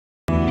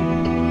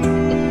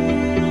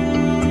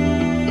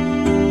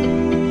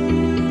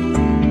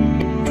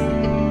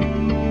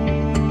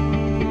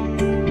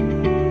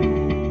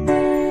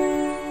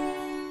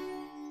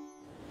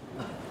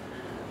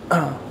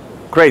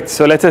Great,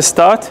 so let us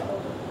start.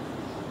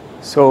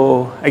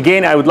 So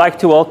again, I would like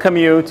to welcome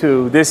you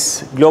to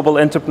this Global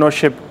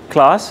Entrepreneurship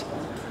class.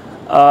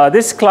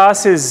 This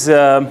class is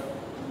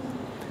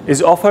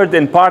offered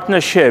in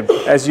partnership,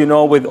 as you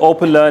know, with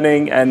Open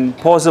Learning and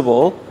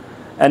Pozible.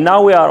 And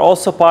now we are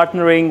also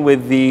partnering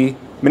with the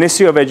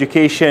Ministry of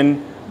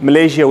Education,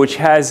 Malaysia, which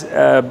has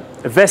a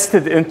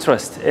vested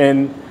interest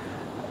in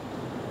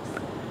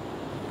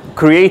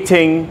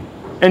creating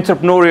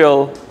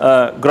entrepreneurial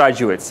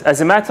graduates. As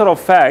a matter of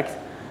fact,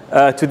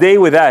 today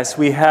with us,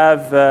 we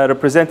have a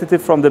representative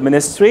from the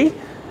ministry,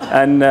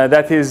 and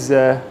that is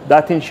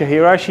Datin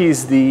Shahira. She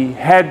is the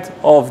head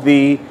of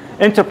the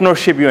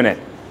entrepreneurship unit.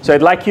 So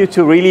I'd like you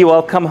to really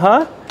welcome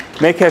her,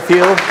 make her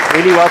feel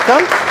really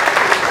welcome.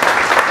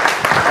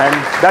 And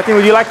Datin,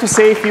 would you like to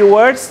say a few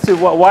words to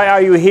why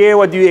are you here?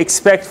 What do you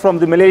expect from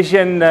the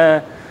Malaysian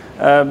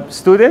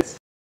students?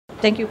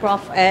 Thank you,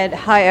 Prof. And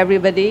hi,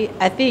 everybody.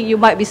 I think you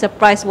might be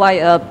surprised why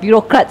a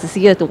bureaucrat is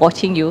here to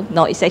watching you.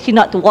 No, it's actually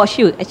not to watch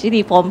you.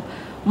 Actually,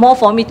 more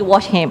for me to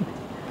watch him.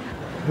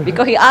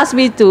 Because he asked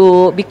me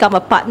to become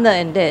a partner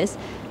in this.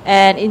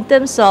 And in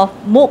terms of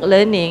Mooc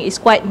learning, it's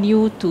quite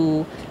new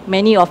to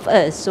many of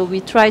us. So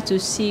we try to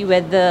see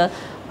whether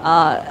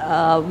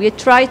we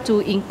try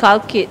to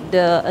inculcate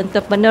the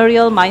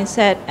entrepreneurial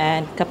mindset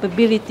and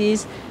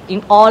capabilities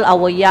in all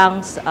our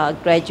young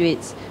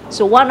graduates.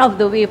 So one of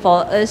the way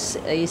for us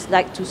is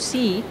like to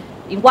see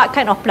in what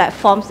kind of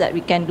platforms that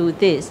we can do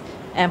this.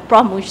 And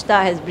Prof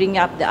Mushtak has bring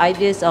up the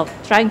ideas of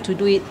trying to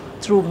do it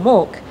through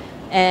Mooc.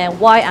 And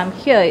why I'm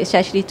here is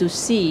actually to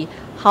see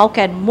how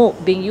can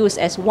Mooc being used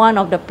as one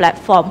of the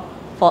platform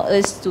for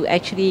us to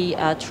actually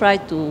try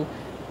to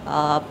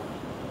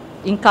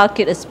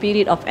inculcate a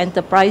spirit of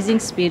enterprising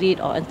spirit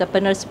or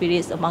entrepreneur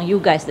spirits among you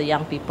guys, the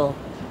young people.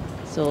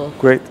 So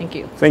great. Thank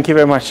you. Thank you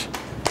very much.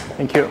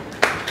 Thank you.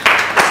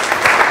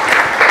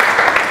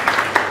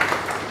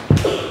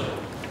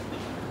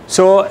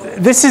 So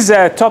this is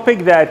a topic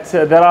that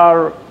there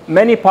are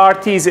many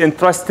parties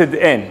interested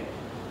in.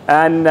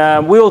 And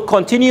we will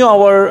continue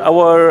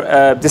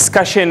our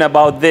discussion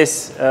about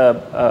this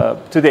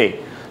today.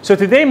 So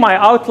today my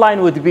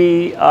outline would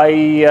be,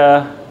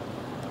 I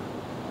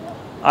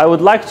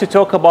would like to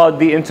talk about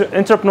the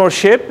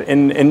entrepreneurship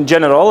in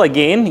general,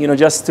 again,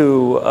 just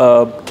to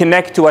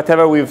connect to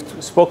whatever we've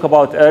spoke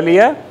about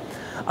earlier.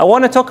 I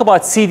want to talk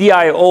about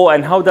CDIO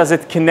and how does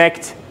it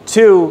connect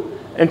to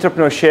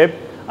entrepreneurship.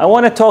 I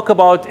want to talk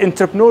about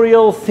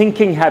entrepreneurial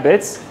thinking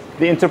habits,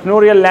 the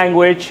entrepreneurial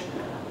language,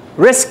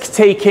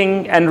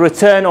 risk-taking and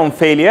return on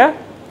failure.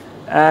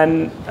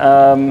 And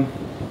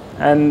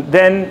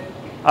then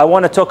I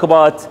want to talk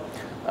about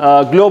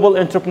global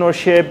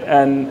entrepreneurship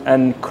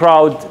and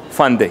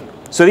crowdfunding.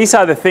 So these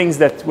are the things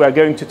that we are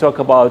going to talk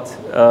about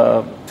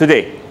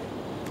today.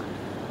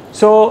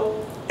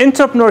 So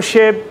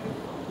entrepreneurship,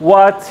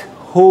 what,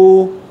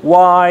 who,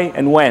 why,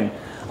 and when.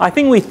 I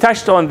think we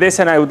touched on this,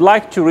 and I would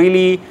like to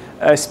really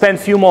spend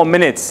a few more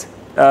minutes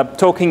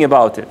talking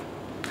about it.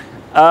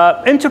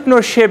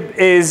 Entrepreneurship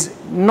is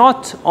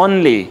not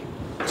only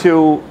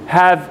to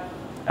have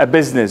a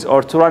business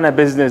or to run a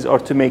business or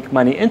to make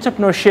money.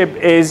 Entrepreneurship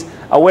is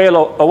a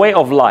way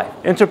of life.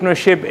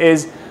 Entrepreneurship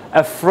is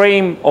a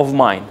frame of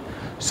mind.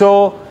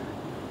 So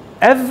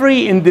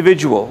every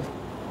individual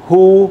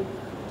who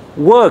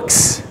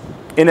works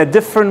in a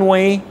different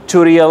way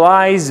to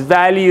realize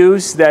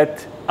values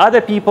that other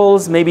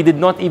people's maybe did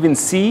not even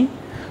see,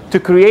 to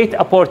create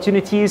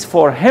opportunities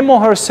for him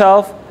or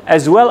herself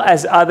as well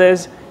as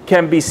others,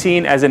 can be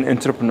seen as an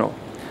entrepreneur.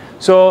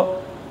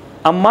 So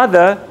a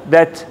mother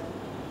that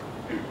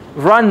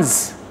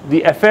runs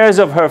the affairs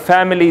of her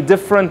family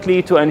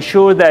differently to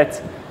ensure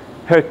that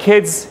her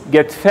kids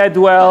get fed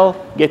well,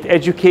 get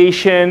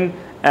education,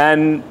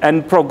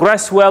 and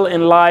progress well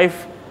in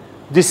life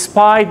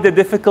despite the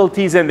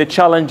difficulties and the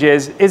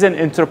challenges is an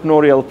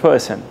entrepreneurial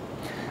person.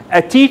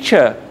 A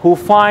teacher who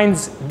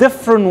finds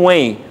different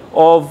way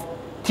of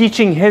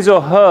teaching his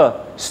or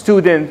her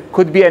student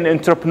could be an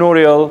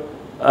entrepreneurial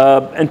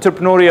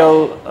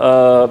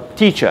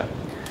teacher.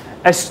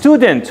 A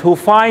student who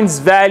finds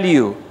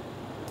value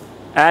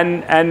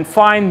and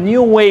find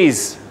new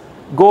ways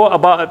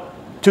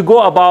to go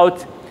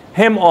about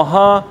him or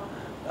her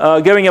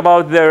going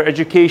about their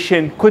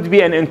education could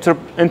be an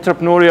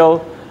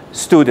entrepreneurial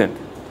student.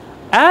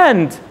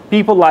 And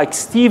people like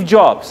Steve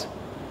Jobs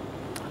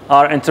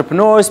are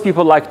entrepreneurs,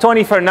 people like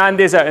Tony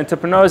Fernandez are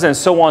entrepreneurs, and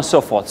so on and so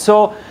forth.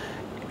 So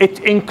it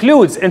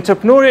includes,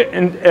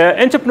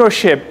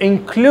 entrepreneurship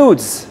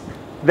includes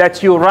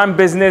that you run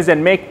business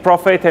and make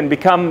profit and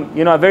become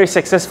a very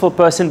successful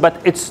person, but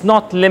it's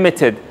not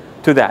limited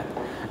to that.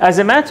 As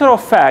a matter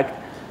of fact,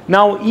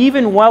 now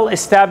even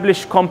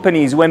well-established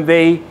companies, when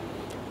they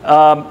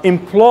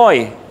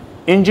employ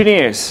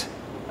engineers,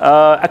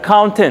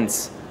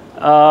 accountants,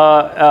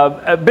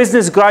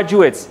 business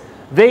graduates,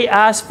 they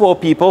ask for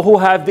people who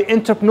have the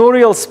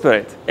entrepreneurial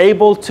spirit,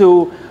 able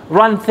to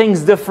run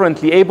things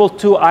differently, able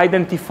to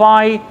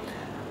identify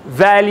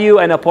value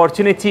and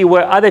opportunity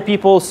where other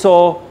people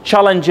saw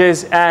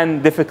challenges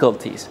and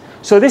difficulties.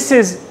 So this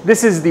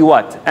is the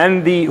what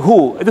and the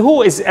who. The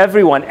who is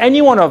everyone.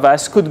 Any one of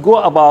us could go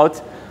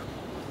about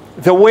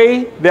the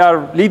way they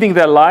are leading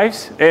their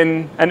lives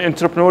in an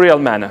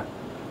entrepreneurial manner,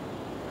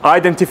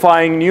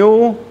 identifying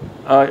new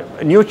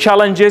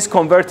challenges,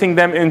 converting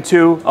them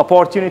into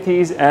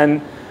opportunities,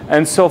 and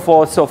so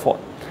forth, so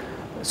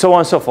on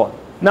and so forth.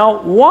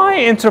 Now, why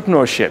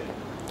entrepreneurship?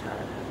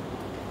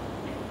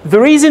 The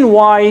reason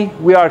why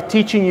we are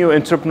teaching you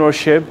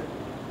entrepreneurship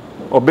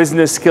or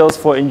business skills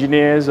for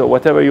engineers or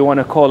whatever you want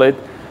to call it,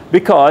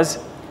 because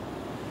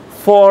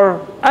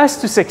for us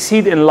to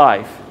succeed in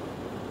life,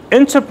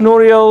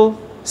 entrepreneurial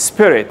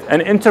spirit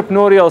and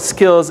entrepreneurial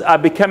skills are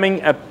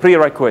becoming a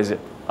prerequisite,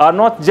 are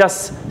not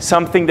just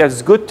something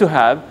that's good to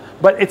have,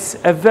 but it's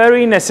a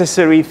very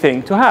necessary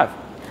thing to have.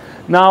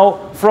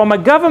 Now, from a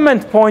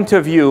government point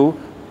of view,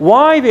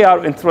 why they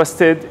are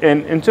interested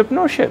in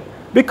entrepreneurship?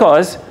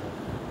 Because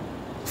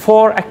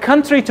for a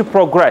country to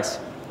progress,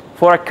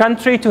 for a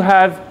country to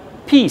have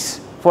peace,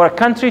 for a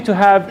country to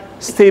have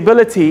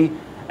stability,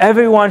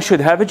 everyone should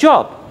have a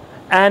job.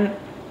 And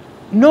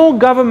no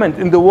government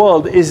in the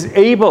world is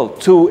able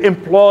to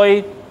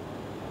employ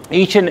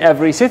each and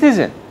every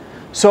citizen.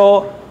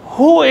 So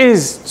who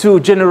is to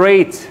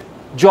generate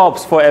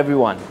jobs for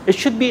everyone? It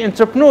should be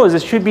entrepreneurs.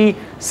 It should be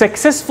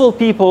successful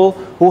people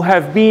who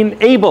have been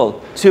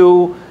able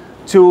to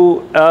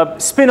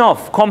spin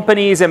off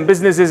companies and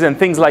businesses and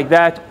things like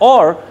that,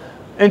 or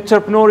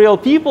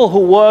entrepreneurial people who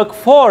work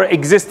for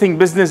existing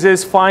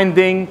businesses,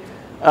 finding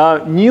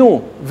new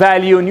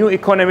value, new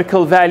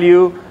economical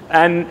value,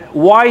 and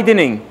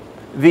widening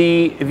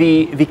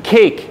the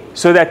cake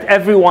so that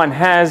everyone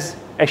has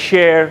a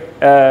share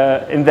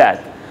in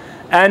that.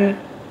 And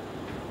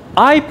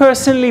I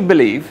personally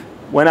believe,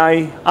 when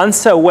I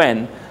answer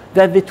when,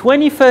 that the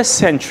 21st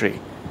century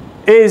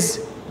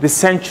is the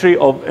century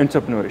of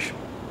entrepreneurship.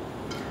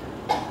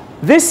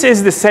 This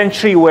is the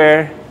century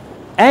where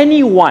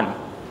anyone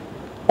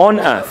on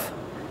earth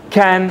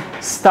can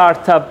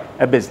start up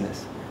a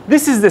business.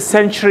 This is the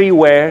century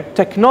where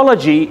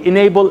technology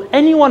enables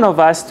any one of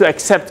us to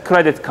accept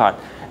credit card,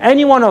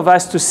 any one of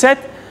us to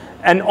set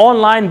an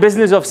online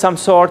business of some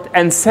sort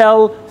and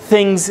sell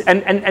things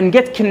and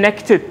get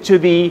connected to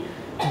the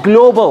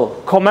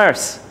global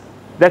commerce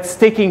that's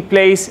taking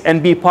place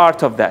and be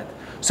part of that.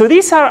 So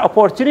these are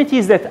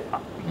opportunities that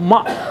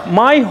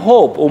my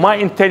hope or my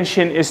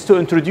intention is to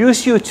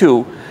introduce you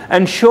to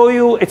and show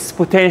you its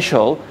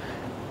potential.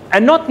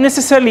 And not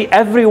necessarily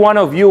every one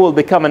of you will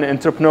become an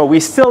entrepreneur. We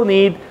still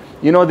need,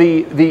 you know,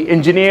 the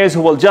engineers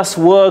who will just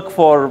work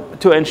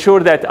to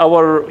ensure that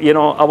our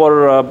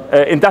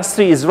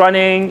industry is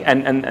running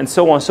and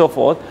so on and so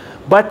forth.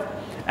 But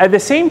at the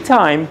same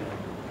time,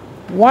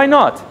 why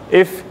not?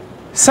 If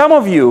some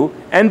of you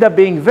end up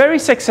being very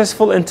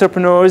successful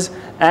entrepreneurs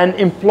and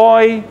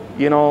employ,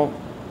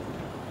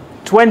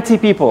 20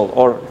 people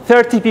or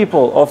 30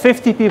 people or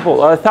 50 people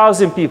or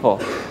 1,000 people,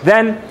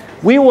 then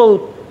we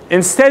will,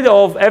 instead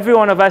of every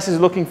one of us is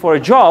looking for a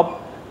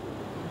job,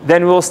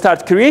 then we'll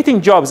start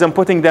creating jobs and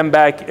putting them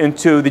back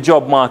into the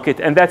job market.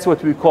 And that's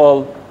what we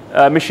call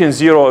Mission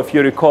Zero, if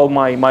you recall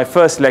my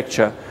first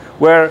lecture,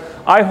 where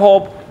I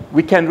hope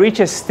we can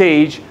reach a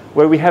stage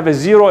where we have a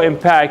zero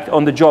impact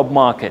on the job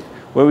market,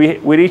 where we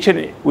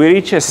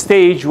reach a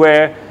stage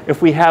where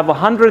if we have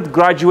 100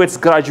 graduates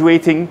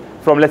graduating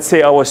from, let's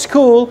say, our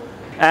school,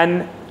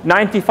 and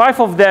 95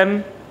 of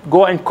them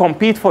go and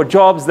compete for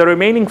jobs, the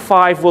remaining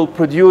 5 will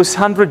produce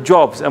 100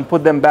 jobs and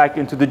put them back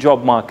into the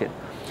job market.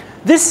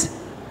 This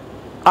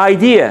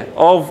idea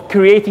of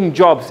creating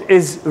jobs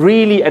is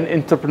really an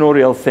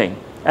entrepreneurial thing.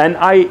 And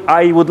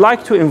I would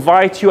like to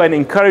invite you and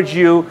encourage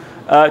you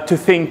to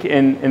think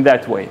in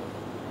that way.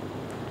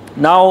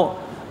 Now,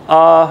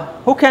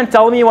 who can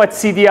tell me what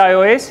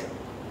CDIO is?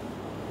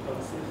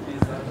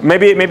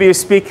 Maybe you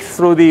speak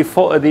through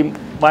the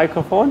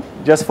microphone,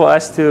 just for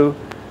us to.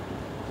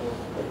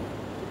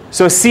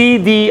 So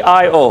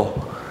CDIO.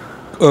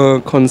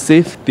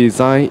 Conceive,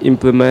 design,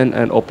 implement,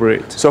 and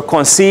operate. So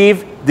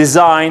conceive,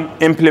 design,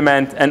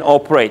 implement, and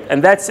operate.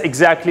 And that's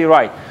exactly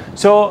right.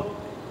 So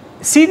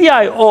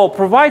CDIO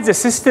provides a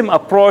system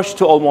approach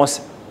to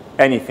almost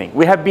anything.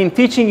 We have been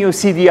teaching you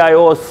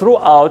CDIO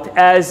throughout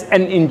as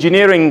an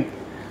engineering,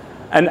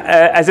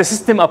 as a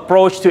system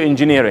approach to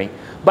engineering.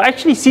 But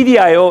actually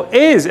CDIO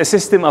is a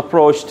system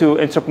approach to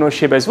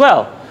entrepreneurship as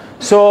well.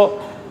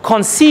 So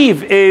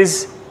conceive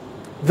is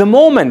the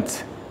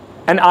moment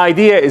an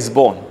idea is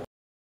born.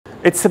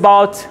 It's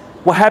about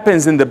what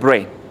happens in the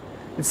brain.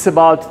 It's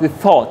about the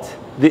thought,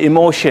 the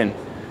emotion,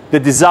 the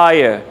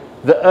desire,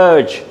 the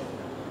urge.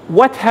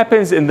 What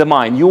happens in the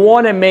mind? You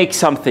want to make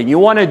something. You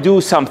want to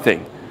do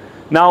something.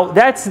 Now,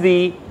 that's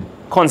the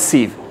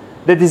conceive.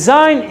 The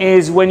design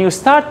is when you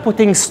start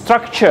putting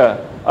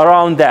structure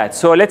around that.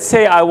 So let's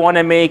say I want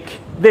to make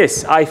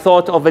this. I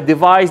thought of a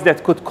device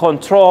that could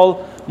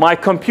control my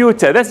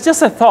computer. That's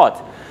just a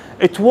thought.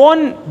 It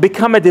won't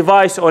become a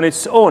device on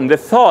its own. The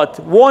thought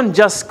won't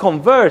just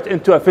convert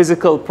into a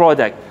physical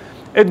product.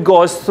 It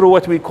goes through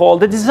what we call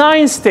the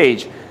design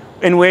stage.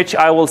 in which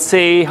I will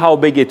say how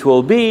big it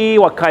will be,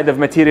 what kind of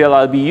material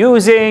I'll be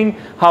using,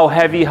 how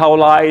heavy, how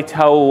light,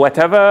 how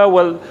whatever.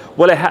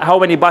 How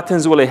many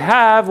buttons will it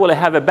have? Will it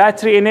have a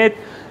battery in it?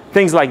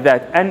 Things like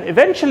that. And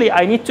eventually,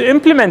 I need to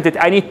implement it.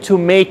 I need to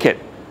make it.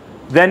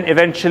 Then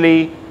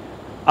eventually,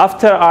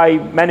 after I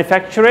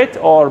manufacture it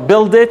or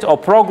build it or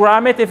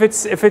program it, if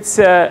it's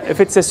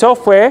a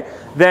software,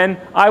 then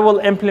I will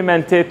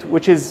implement it,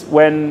 which is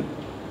when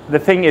the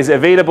thing is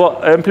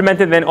available,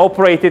 implemented, then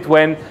operate it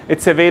when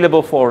it's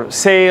available for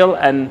sale,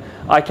 and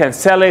I can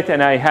sell it,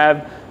 and I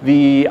have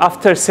the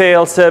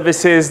after-sale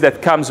services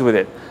that comes with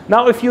it.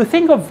 Now, if you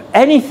think of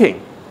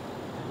anything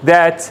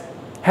that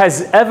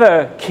has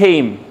ever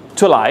came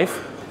to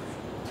life,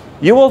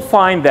 you will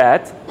find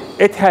that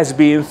it has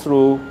been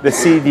through the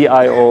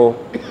CDIO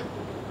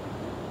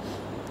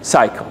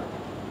cycle.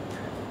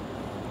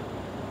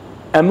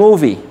 A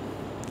movie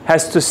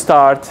has to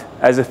start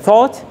as a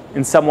thought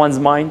in someone's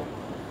mind,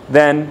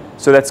 then,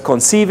 so that's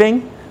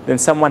conceiving, then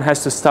someone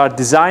has to start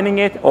designing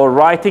it or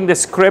writing the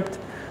script,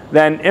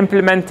 then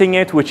implementing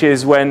it, which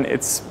is when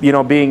it's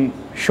being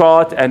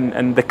shot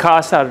and the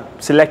casts are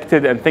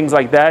selected and things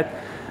like that,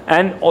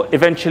 and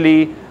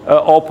eventually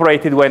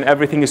operated when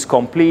everything is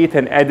complete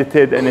and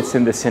edited and it's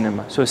in the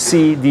cinema. So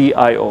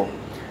CDIO.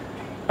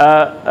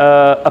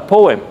 A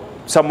poem,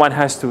 someone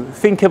has to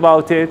think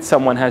about it,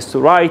 someone has to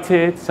write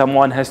it,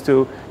 someone has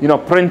to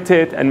print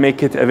it and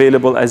make it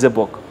available as a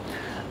book.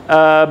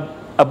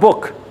 A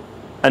book,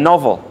 a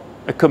novel,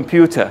 a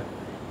computer,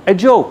 a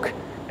joke,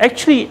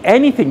 actually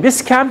anything.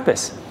 This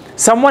campus,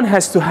 someone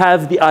has to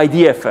have the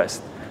idea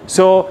first.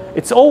 So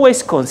it's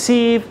always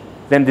conceive,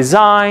 then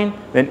design,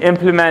 then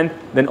implement,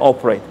 then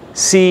operate.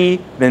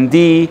 C, then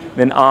D,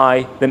 then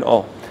I, then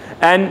O.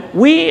 And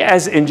we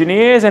as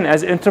engineers and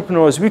as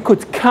entrepreneurs, we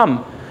could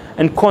come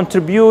and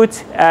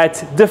contribute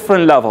at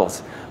different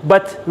levels.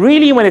 But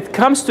really, when it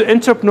comes to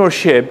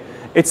entrepreneurship,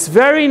 it's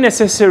very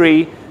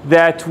necessary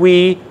that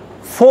we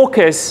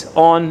focus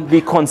on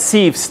the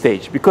conceive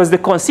stage, because the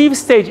conceive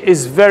stage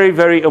is very,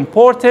 very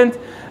important.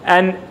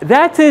 And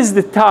that is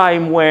the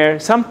time where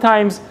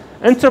sometimes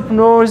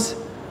entrepreneurs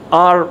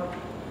are,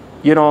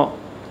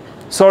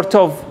 sort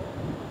of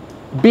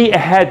be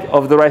ahead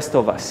of the rest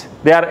of us.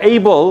 They are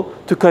able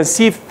to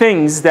conceive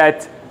things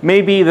that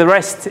maybe the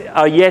rest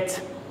are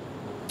yet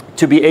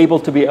to be able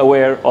to be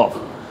aware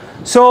of.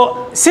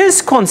 So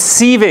since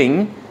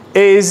conceiving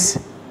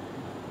is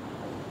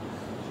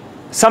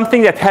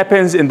something that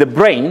happens in the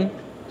brain,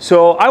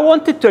 so I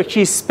wanted to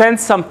actually spend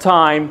some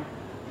time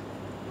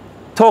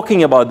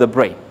talking about the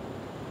brain.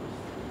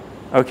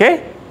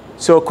 Okay?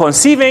 So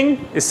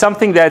conceiving is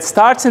something that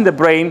starts in the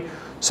brain.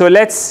 So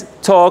let's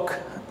talk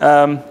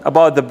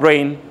about the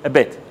brain a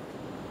bit.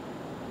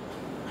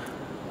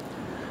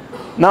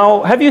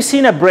 Now, have you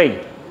seen a brain?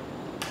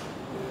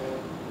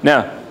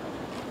 No.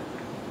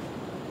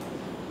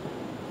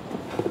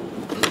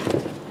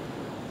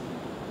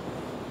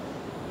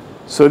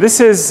 So this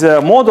is a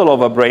model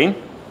of a brain.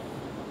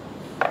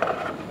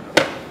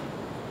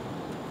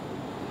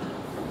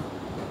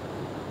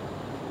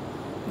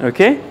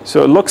 Okay,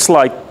 so it looks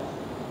like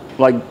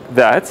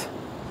that.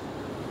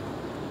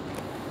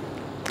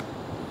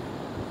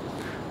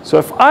 So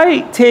if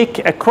I take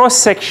a cross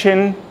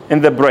section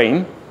in the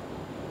brain,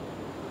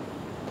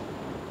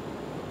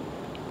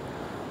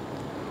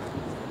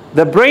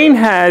 the brain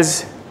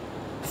has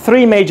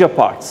three major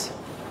parts.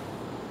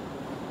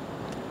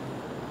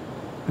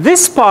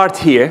 This part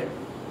here,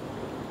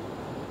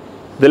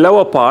 the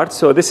lower part,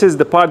 so this is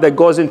the part that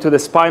goes into the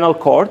spinal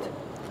cord.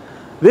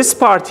 This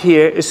part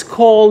here is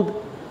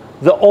called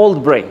the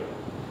old brain.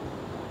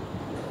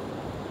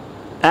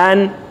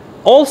 And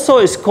also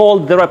is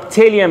called the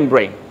reptilian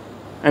brain.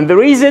 And the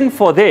reason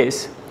for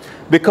this,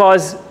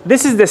 because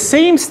this is the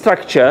same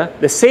structure,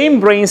 the same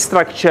brain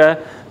structure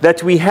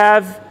that we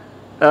have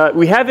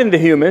in the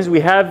humans, we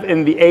have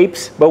in the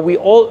apes, but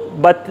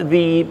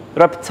the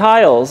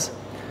reptiles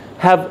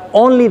have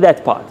only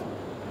that part.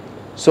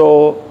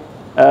 So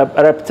a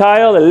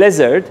reptile, a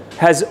lizard,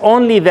 has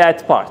only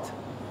that part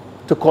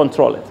to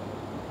control it.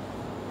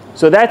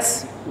 So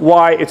that's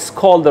why it's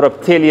called the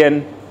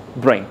reptilian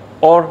brain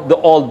or the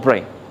old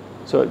brain.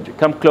 So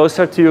come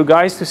closer to you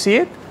guys to see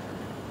it.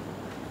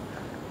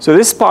 So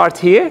this part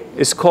here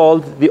is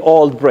called the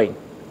old brain.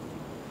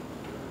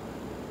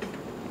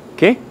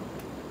 Okay?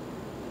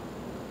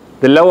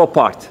 The lower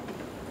part.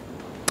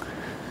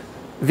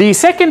 The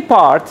second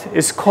part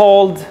is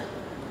called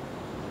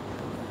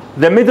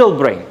the middle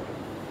brain.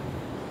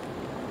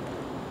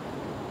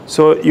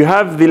 So you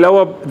have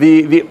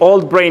the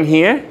old brain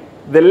here.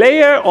 The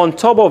layer on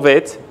top of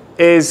it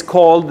is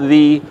called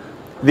the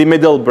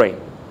middle brain.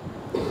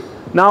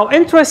 Now,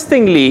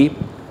 interestingly,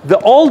 the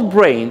old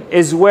brain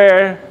is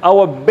where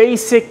our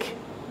basic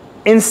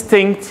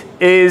instinct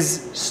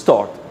is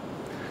stored.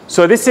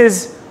 So this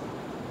is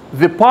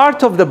the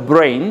part of the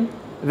brain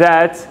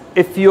that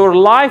if your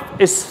life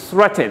is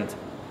threatened,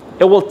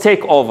 it will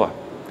take over.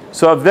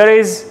 So if there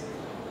is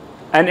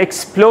an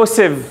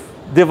explosive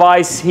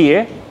device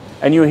here,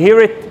 and you hear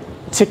it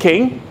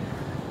ticking,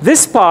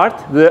 this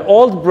part, the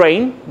old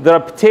brain, the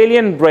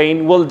reptilian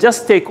brain, will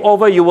just take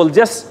over. You will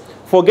just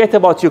forget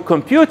about your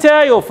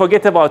computer, you'll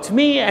forget about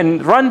me,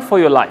 and run for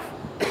your life.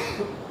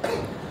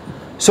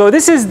 So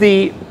this is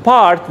the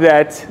part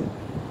that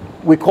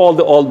we call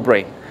the old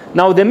brain.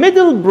 Now the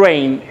middle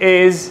brain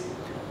is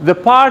the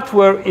part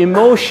where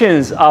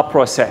emotions are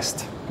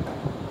processed.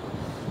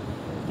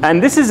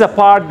 And this is a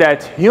part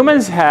that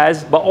humans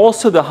has, but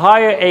also the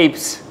higher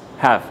apes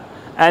have.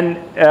 And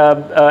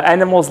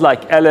animals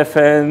like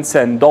elephants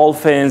and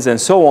dolphins and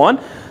so on.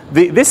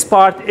 This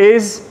part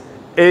is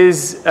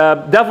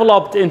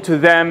developed into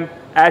them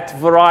at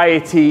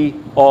variety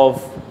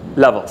of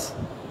levels.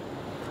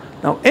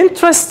 Now,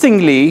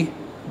 interestingly,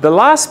 the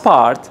last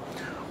part,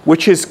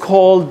 which is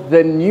called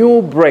the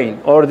new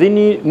brain or the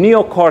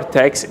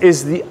neocortex,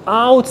 is the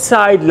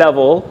outside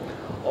level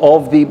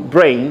of the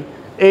brain,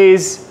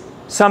 is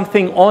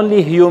something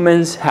only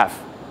humans have.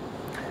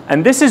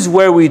 And this is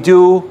where we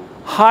do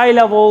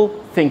high-level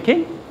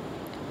thinking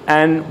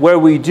and where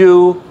we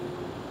do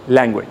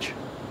language.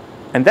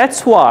 And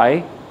that's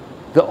why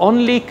the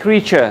only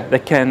creature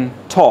that can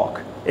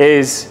talk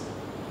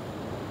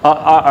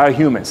are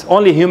humans.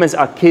 Only humans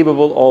are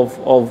capable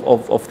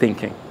of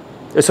thinking.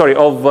 Sorry,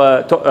 of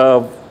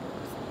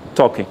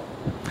talking.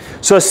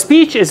 So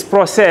speech is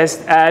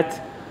processed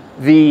at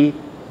the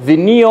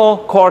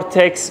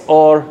neocortex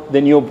or the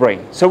new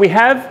brain. So we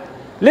have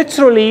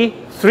literally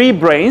 3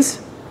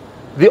 brains: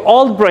 the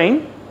old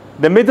brain,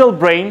 the middle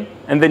brain,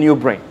 and the new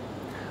brain.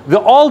 The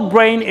old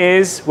brain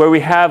is where we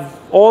have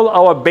all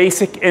our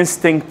basic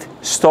instinct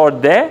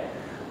stored there.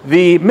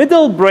 The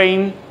middle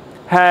brain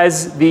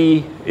has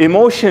the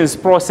emotions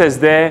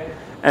processed there,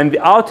 and the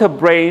outer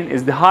brain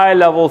is the higher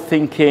level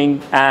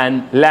thinking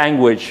and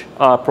language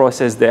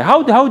processed there.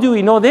 How do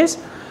we know this?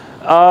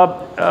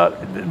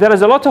 There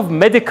is a lot of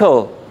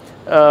medical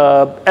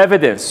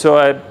evidence. So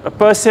a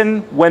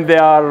person, when they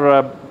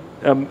are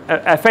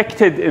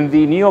affected in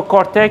the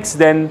neocortex,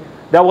 then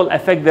that will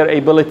affect their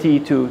ability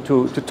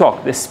to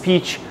talk. The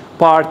speech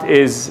part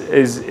is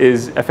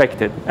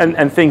affected,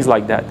 and things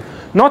like that.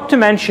 Not to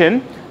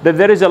mention that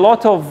there is a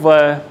lot of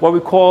what we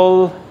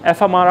call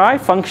fMRI,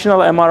 functional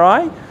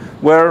MRI,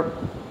 where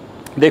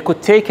they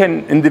could take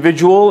an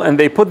individual and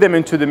they put them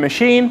into the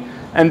machine,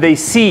 and they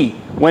see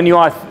when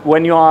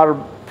you are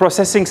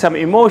processing some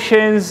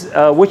emotions,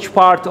 which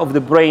part of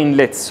the brain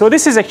lit. So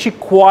this is actually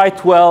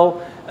quite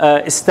well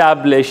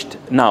established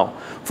now.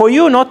 For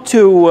you not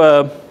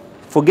to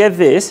forget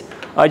this,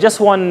 I just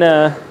want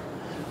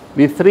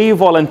the 3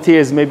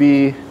 volunteers,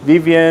 maybe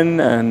Vivian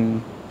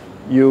and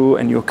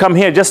you come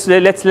here. Just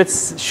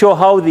let's show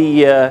how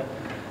the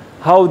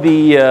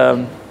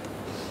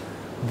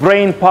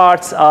brain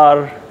parts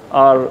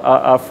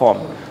are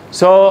formed.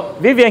 So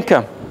Vivian,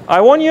 come.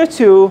 I want you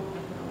to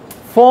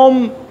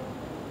form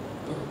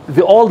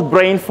the old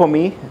brain for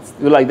me.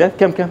 You like that?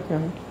 Come.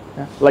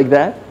 Yeah, like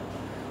that.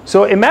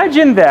 So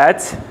imagine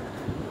that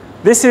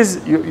this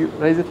is, you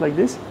raise it like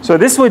this. So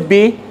this would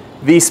be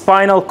the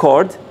spinal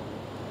cord,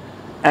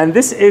 and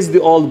this is the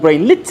old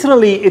brain.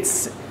 Literally,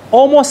 it's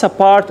almost a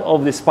part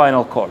of the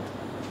spinal cord.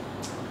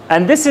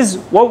 And this is,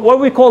 what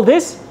we call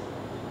this?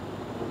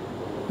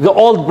 The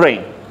old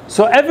brain.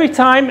 So every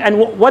time, and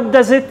what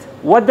does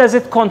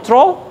it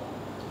control?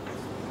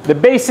 The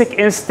basic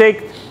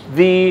instinct,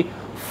 the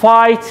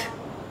fight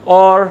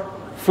or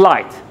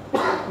flight.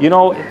 You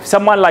know, if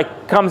someone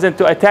like comes in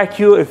to attack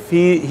you, if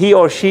he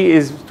or she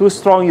is too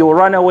strong, you will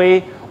run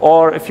away,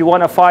 or if you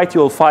want to fight,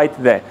 you will fight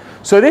there.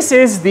 So this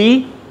is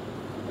the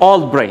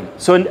old brain.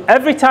 So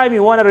every time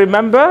you want to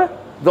remember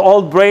the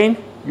old brain,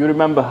 you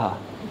remember her.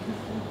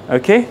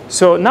 Okay?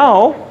 So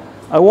now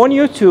I want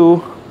you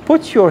to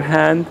put your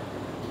hand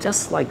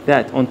just like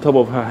that on top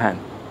of her hand.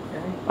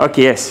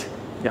 Okay, yes.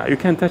 Yeah, you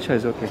can touch her,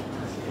 it's okay.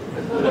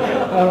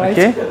 All right.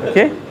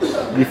 Okay?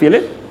 Do you feel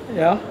it?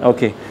 Yeah.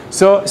 Okay.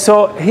 So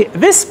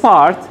this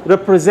part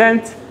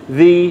represents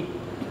the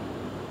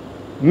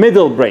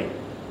middle brain.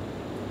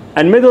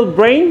 And middle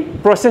brain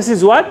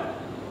processes what?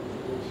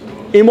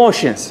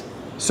 Emotions.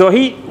 So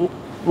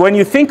when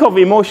you think of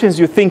emotions,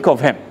 you think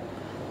of him.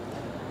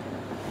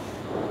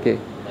 Okay.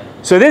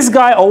 So this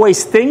guy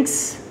always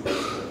thinks.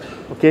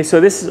 Okay, so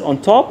this is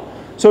on top.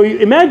 So you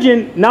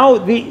imagine now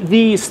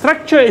the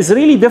structure is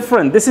really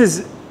different. This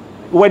is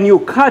when you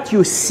cut,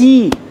 you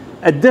see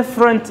a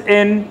difference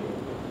in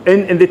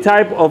the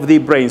type of the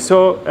brain.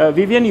 So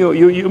Vivian,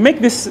 you make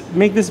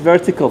this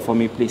vertical for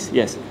me, please.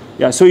 Yes.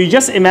 Yeah. So you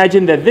just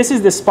imagine that this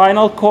is the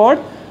spinal cord.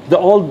 The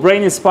old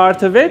brain is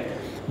part of it.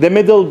 The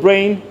middle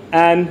brain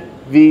and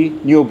the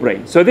new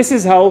brain. So this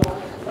is how.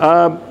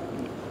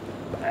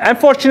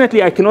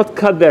 Unfortunately, I cannot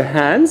cut their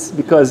hands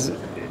because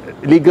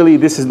legally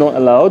this is not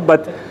allowed.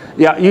 But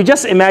yeah, you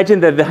just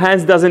imagine that the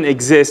hands doesn't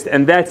exist,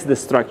 and that's the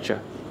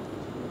structure.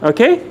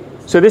 Okay.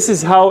 So this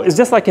is how, it's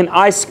just like an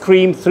ice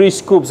cream, 3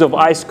 scoops of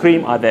ice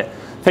cream are there.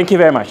 Thank you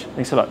very much.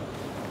 Thanks a lot.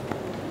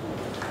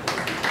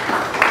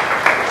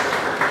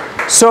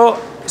 So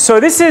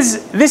this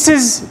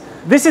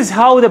is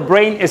how the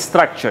brain is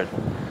structured.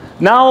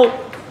 Now,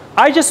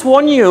 I just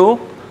want you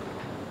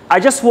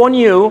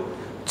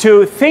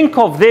to think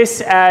of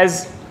this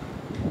as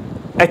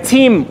a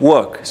team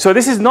work. So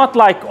this is not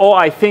like, oh,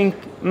 I think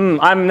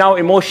I'm now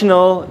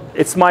emotional.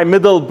 It's my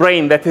middle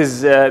brain that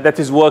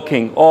is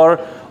working, or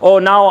oh,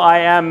 now I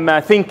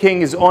am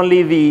thinking is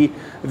only the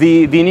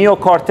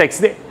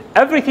neocortex.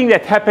 Everything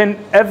that happened,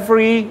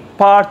 every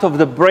part of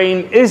the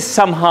brain is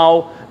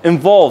somehow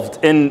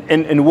involved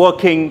in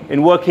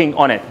working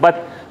on it.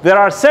 But there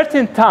are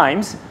certain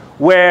times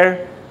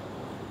where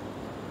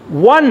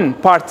one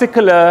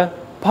particular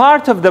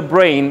part of the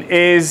brain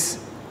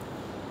is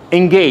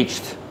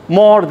engaged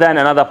more than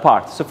another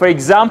part. So for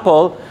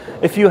example,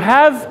 if you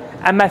have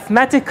a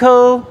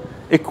mathematical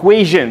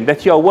equation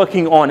that you are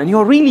working on and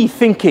you're really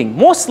thinking,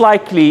 most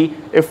likely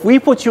if we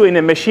put you in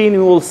a machine,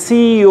 you will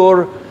see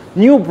your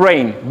new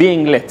brain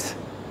being lit.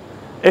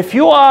 If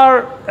you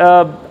are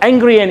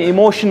angry and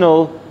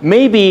emotional,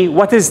 maybe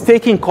what is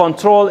taking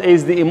control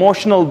is the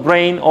emotional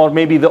brain or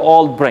maybe the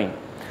old brain.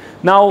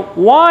 Now,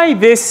 why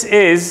this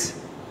is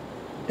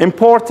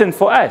important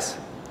for us?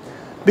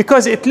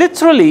 Because it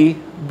literally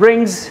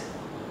brings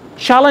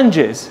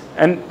challenges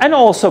and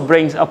also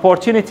brings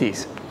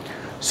opportunities.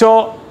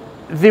 So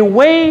the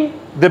way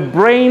the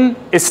brain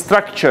is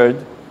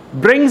structured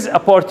brings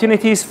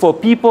opportunities for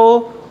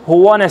people who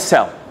want to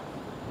sell.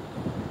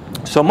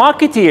 So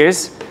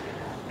marketeers,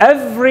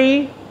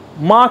 every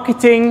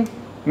marketing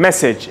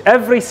message,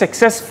 every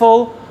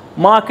successful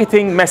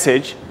marketing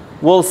message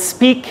will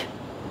speak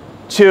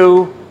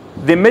to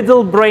the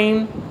middle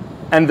brain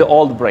and the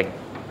old brain.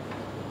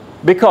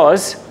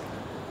 Because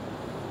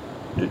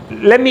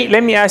let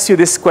me ask you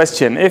this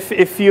question.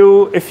 If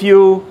you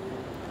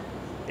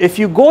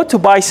go to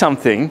buy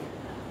something,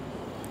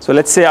 so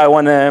let's say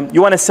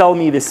you want to sell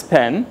me this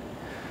pen,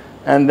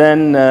 and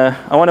then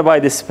I want to buy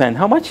this pen.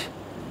 How much?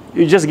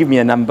 You just give me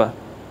a number.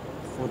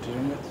 40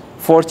 ringgit.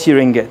 40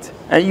 ringgit.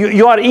 And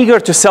you are eager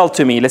to sell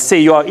to me. Let's say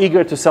you are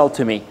eager to sell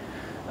to me.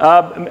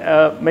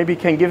 Maybe you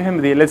can give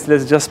him the, let's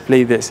just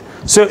play this.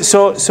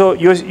 So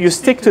you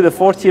stick to the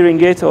 40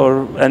 ringgit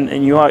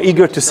and you are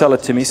eager to sell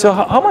it to me. So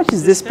how much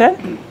is this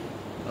pen?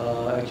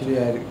 Actually,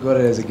 I got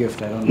it as a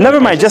gift. I don't Never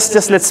mind,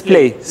 just let's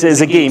play.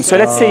 It's a game. So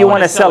let's say you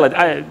want to sell it.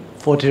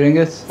 40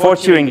 ringgit?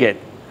 40 ringgit.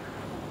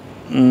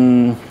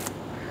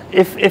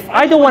 If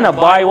I don't want to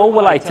buy, what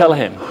will I tell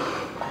him?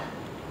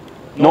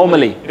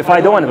 Normally, if I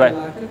don't want to buy.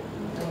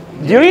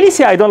 Do you really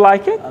say I don't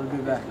like it? I'll be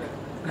back.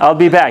 I'll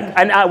be back.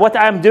 And what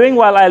I'm doing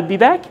while I'll be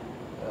back?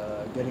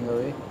 Getting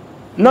away?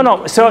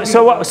 No.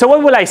 So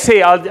what will I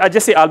say? I'll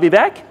just say I'll be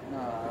back? No,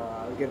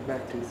 I'll get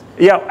back to you.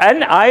 Yeah,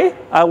 and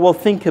I will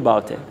think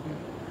about it.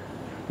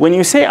 When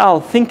you say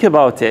I'll think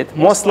about it,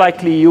 most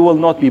likely you will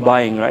not be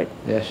buying, right?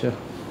 Yeah, sure.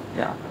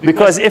 Yeah.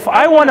 Because if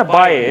I want to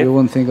buy it, You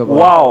won't think about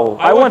wow,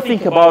 I won't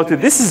think about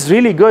it. This is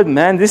really good,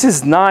 man. This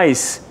is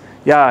nice.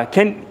 Yeah,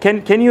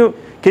 can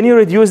you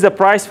reduce the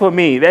price for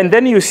me? And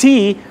then you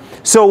see,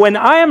 so when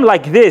I am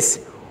like this,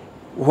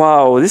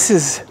 wow, this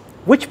is,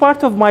 which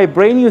part of my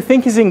brain you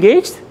think is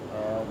engaged?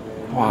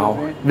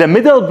 Wow, the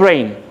middle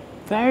brain.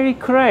 Very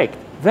correct,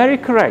 very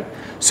correct.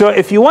 So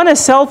if you want to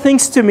sell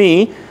things to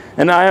me,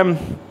 and I am,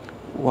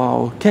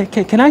 wow,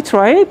 can I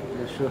try it?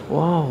 Yeah, sure.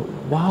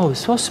 Wow,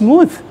 so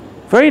smooth,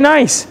 very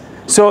nice.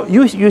 So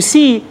you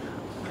see,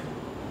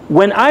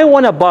 when I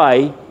want to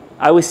buy,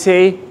 I would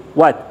say,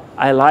 what?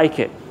 I like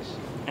it.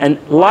 And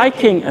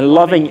liking and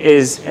loving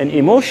is an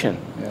emotion.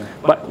 Yeah.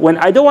 But when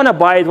I don't want to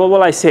buy it, what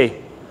will I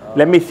say?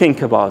 Let me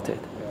think about it.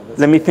 Yeah,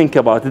 Let me think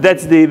about it.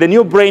 That's the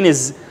new brain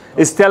is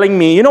telling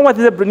me, you know what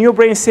the new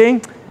brain is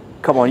saying?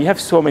 Come on, you have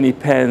so many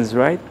pens,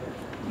 right?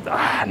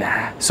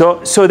 Nah.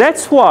 So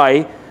that's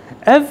why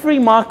every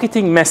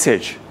marketing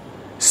message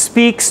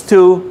speaks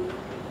to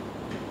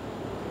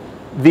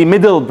the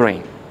middle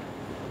brain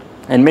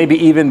and maybe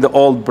even the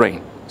old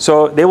brain.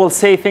 So they will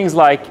say things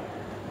like,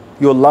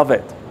 you'll love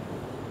it.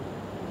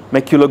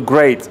 Make you look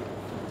great.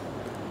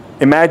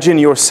 Imagine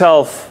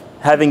yourself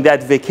having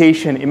that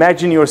vacation.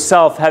 Imagine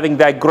yourself having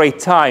that great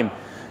time.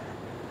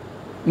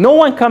 No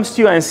one comes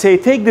to you and say,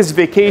 take this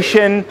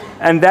vacation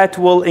and that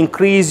will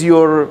increase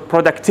your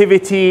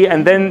productivity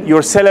and then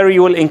your salary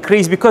will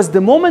increase. Because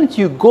the moment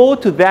you go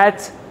to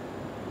that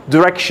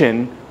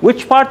direction,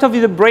 which part of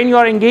the brain you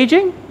are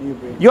engaging? New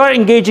brain. You are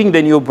engaging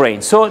the new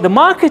brain. So the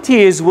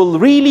marketeers will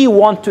really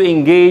want to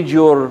engage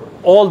your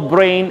old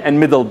brain and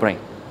middle brain.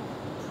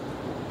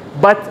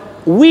 But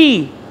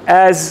we,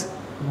 as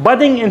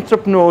budding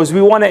entrepreneurs,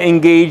 we want to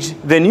engage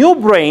the new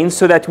brain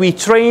so that we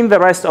train the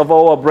rest of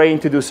our brain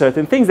to do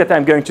certain things that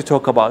I'm going to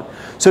talk about.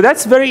 So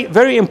that's very,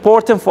 very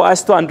important for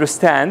us to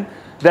understand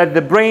that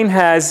the brain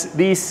has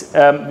these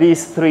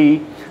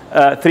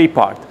three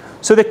parts.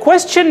 So the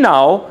question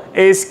now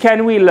is,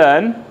 can we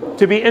learn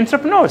to be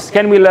entrepreneurs?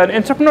 Can we learn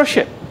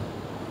entrepreneurship?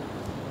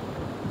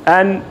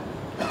 And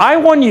I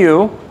want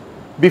you,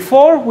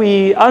 before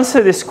we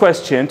answer this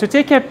question, to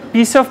take a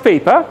piece of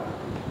paper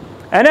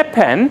and a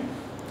pen,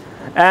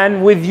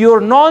 and with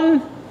your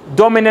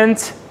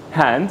non-dominant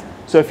hand,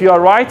 so if you are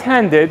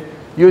right-handed,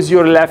 use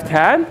your left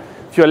hand.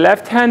 If you're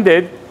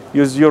left-handed,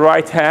 use your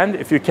right hand.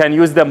 If you can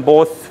use them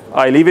both,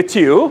 I leave it to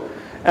you.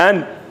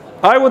 And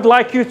I would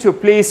like you to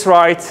please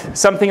write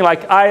something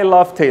like I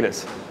love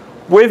tailors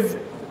with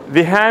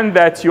the hand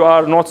that you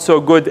are not so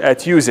good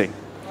at using.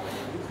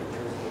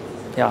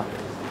 Yeah.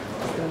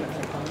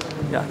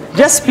 Yeah.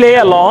 Just play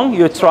along,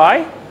 you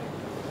try.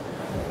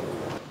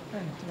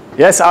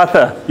 Yes,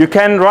 Arthur, you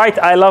can write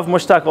I love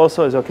Mushtak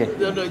also, is okay.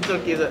 No, it's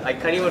okay, sir. I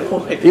can't even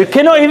hold it. You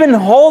cannot even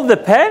hold the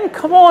pen?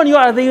 Come on, you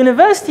are at the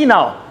university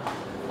now.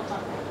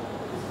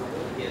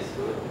 Yes.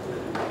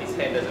 This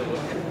hand doesn't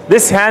work.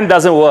 This hand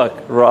doesn't work.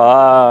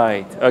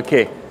 Right,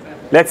 okay.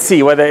 Let's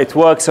see whether it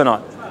works or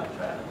not.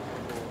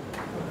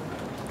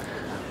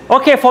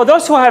 Okay, for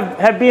those who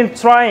have been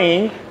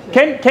trying,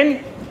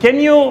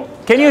 can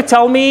you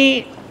tell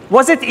me,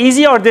 was it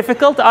easy or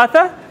difficult,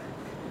 Arthur?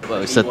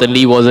 Well, it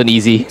certainly wasn't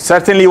easy.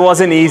 Certainly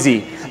wasn't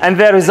easy. And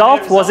the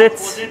result, was it?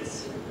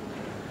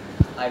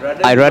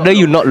 I'd rather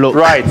you not look.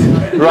 Right,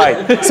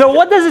 right. So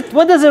what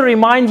does it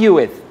remind you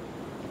with?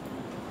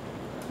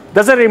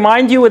 Does it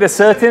remind you with a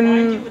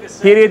certain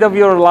period of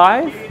your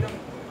life?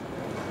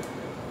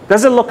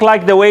 Does it look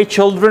like the way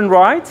children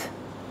write?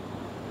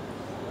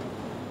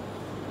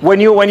 When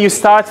you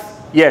start,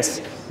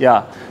 yes,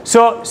 yeah.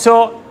 So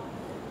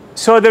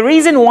the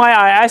reason why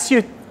I asked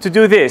you to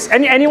do this,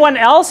 anyone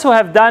else who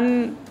have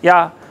done,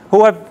 yeah,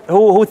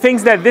 who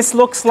thinks that this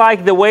looks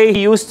like the way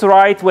he used to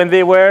write when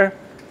they were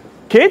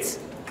kids?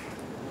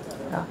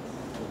 Yeah.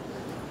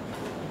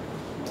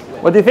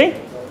 What do you think?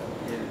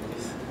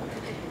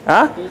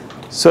 Huh?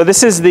 So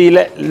this is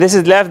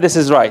left, this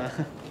is right.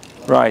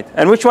 Right.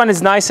 And which one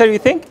is nicer, you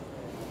think?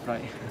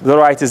 Right. The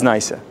right is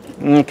nicer.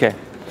 Okay.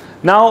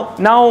 Now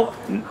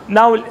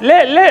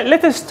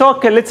let us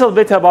talk a little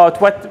bit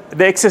about what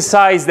the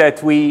exercise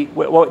that we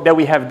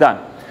have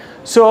done.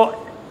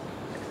 So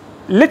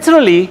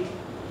literally,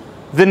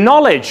 the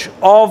knowledge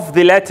of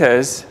the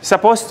letters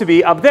supposed to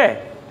be up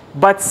there,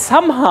 but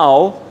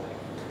somehow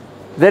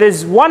there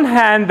is one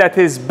hand that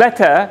is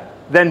better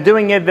than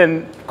doing it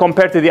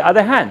compared to the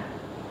other hand,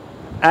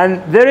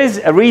 and there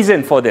is a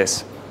reason for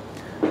this.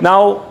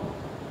 Now,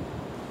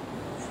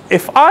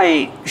 if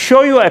I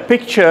show you a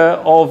picture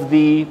of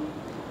the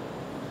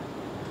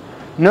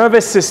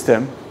nervous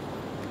system,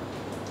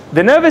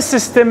 the nervous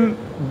system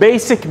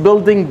basic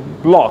building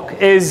block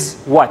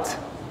is what?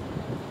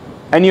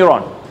 A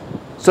neuron.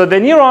 So the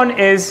neuron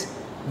is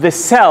the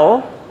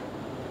cell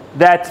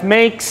that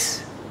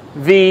makes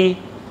the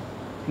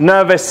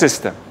nervous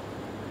system.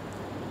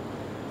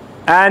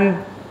 And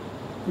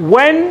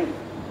when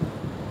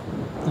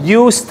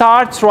you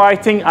start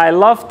writing I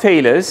love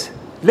tailors,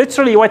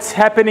 literally what's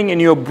happening in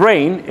your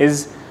brain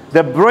is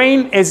the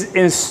brain is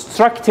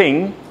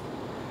instructing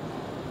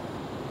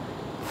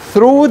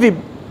through the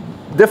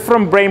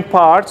different brain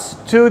parts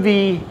to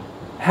the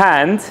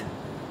hand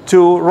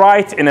to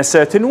write in a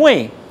certain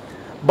way.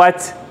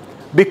 But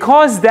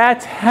because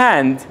that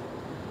hand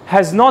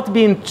has not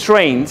been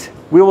trained,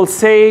 we will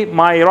say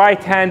my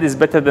right hand is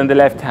better than the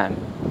left hand.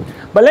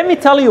 But let me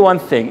tell you one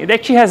thing, it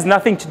actually has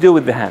nothing to do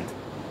with the hand.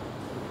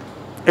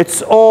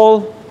 It's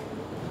all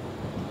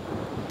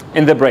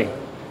in the brain.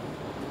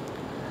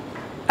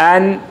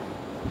 And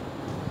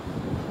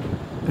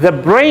the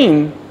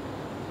brain,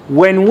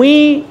 when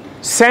we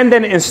send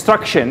an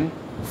instruction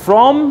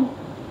from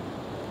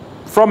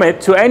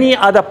it to any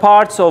other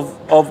parts of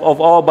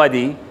our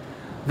body,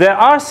 there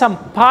are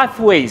some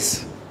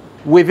pathways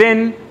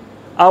within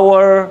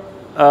our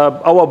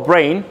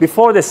brain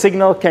before the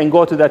signal can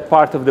go to that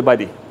part of the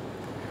body.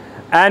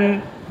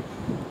 And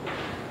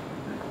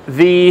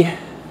the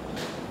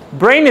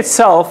brain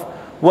itself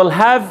will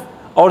have,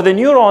 or the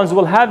neurons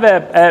will have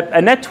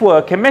a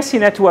network, a messy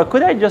network.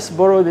 Could I just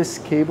borrow this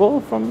cable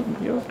from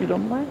you, if you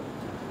don't mind?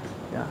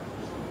 Yeah.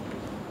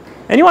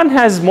 Anyone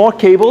has more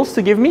cables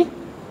to give me?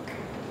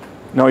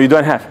 No, you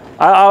don't have.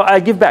 I'll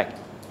give back.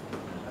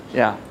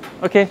 Yeah.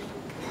 Okay.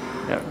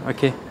 Yeah.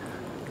 Okay.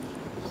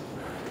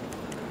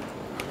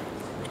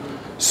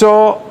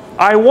 So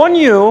I want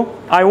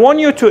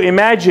you to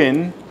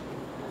imagine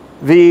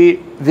the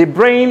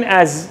brain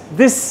as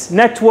this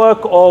network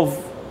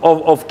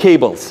of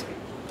cables.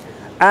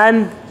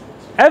 And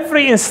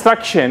every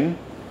instruction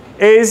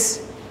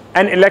is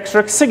an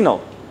electric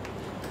signal.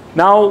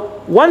 Now,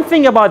 one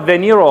thing about the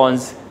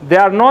neurons, they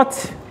are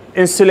not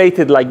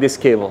insulated like this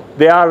cable.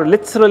 They are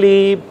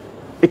literally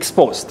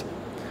exposed.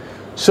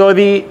 So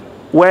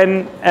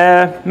when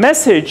a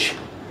message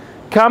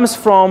comes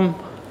from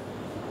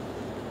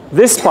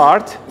this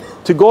part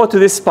to go to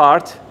this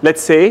part,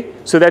 let's say,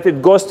 so that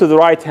it goes to the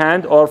right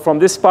hand, or from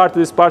this part to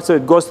this part so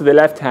it goes to the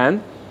left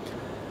hand,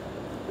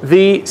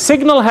 the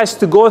signal has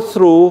to go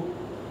through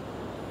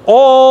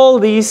all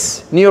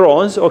these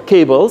neurons or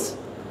cables,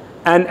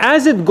 and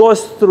as it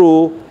goes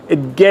through,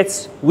 it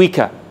gets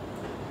weaker.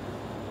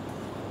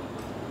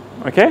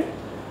 Okay?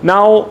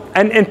 Now,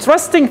 an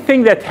interesting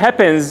thing that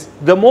happens,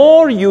 the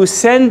more you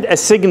send a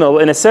signal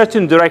in a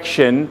certain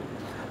direction,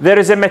 there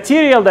is a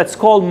material that's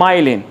called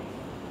myelin.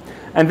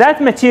 And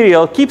that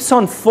material keeps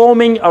on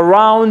forming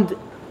around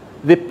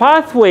the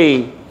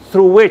pathway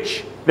through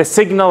which the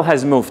signal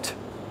has moved.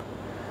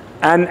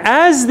 And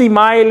as the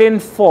myelin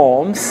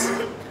forms,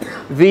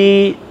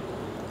 the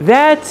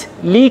that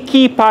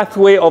leaky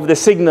pathway of the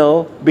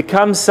signal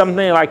becomes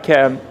something like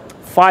a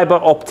fiber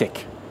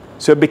optic.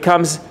 So it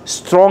becomes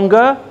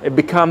stronger, it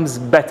becomes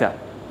better.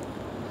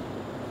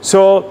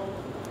 So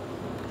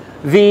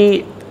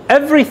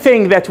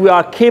everything that we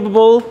are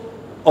capable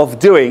of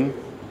doing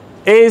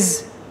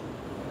is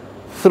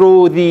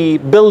through the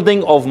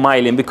building of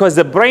myelin, because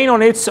the brain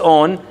on its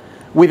own,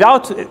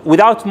 without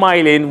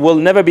myelin, will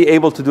never be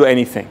able to do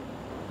anything.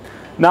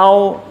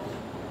 Now,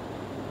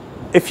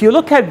 if you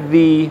look at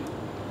the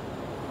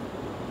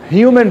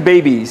human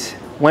babies,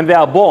 when they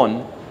are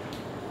born,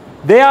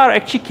 they are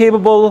actually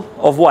capable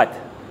of what?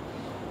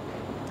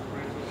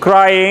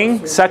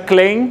 Crying,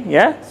 suckling,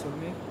 yeah?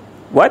 Swimming.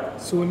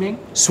 What? Swimming.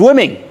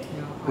 Swimming,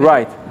 Yeah.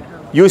 right.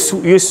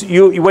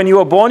 When you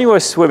were born, you were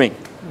swimming.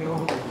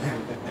 No.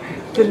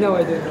 Till now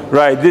I don't know.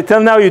 Right,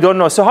 till now you don't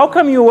know. So how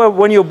come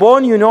when you're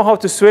born, you know how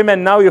to swim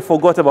and now you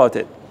forgot about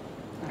it?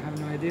 I have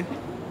no idea.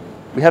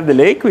 We have the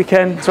lake, we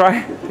can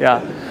try.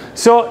 Yeah.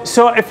 So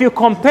if you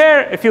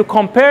compare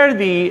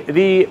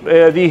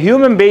the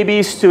human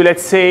babies to,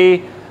 let's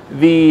say,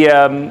 the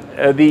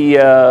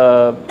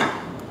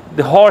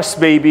horse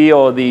baby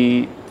or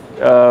the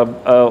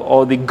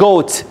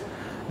goat,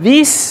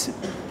 these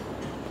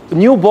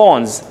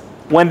newborns,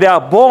 when they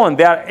are born,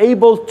 they are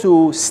able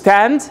to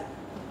stand.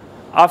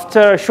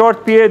 After a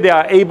short period, they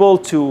are able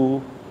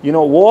to,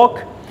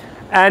 walk,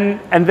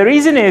 and the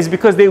reason is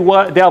because they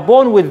are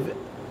born with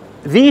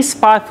these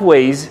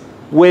pathways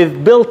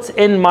with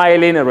built-in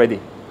myelin already.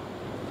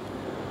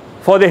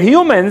 For the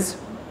humans,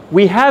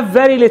 we have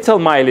very little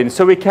myelin,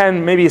 so we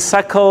can maybe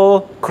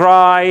suckle,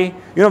 cry,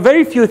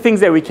 very few things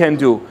that we can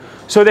do.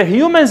 So the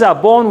humans are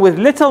born with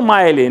little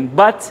myelin,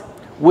 but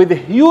with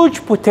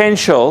huge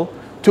potential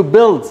to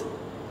build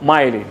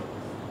myelin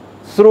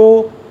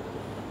through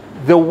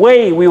the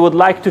way we would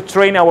like to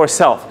train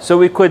ourselves. So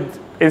we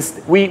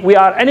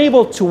are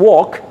unable to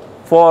walk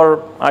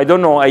for, I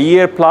don't know, a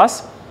year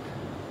plus,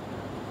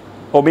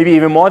 or maybe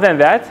even more than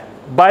that.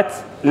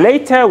 But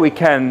later we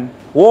can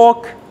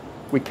walk,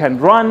 we can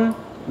run,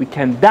 we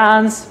can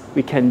dance,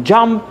 we can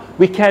jump,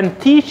 we can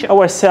teach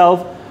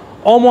ourselves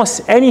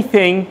almost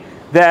anything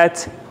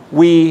that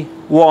we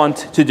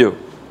want to do.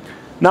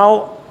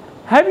 Now,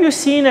 have you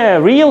seen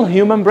a real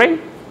human brain?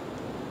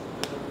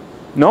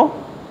 No?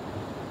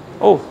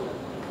 Oh.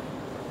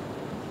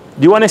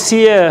 Do you want to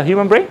see a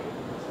human brain?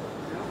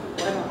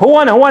 Who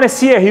want to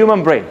see a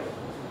human brain?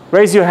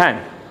 Raise your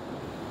hand.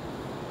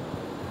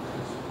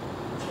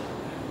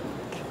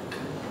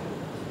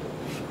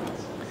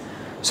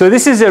 So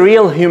this is a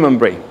real human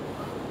brain.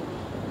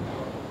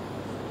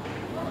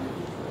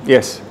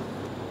 Yes.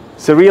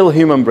 It's a real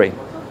human brain.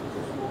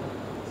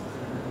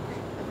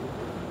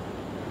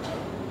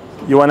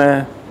 You want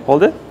to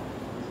hold it?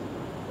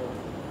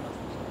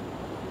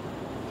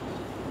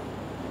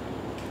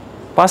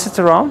 Pass it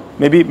around.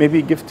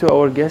 Maybe give to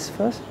our guest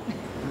first.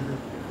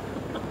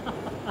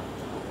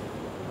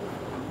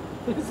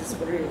 This is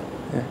for real.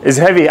 Yeah. It's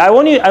heavy. I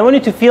want you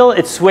to feel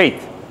its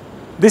weight.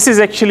 This is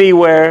actually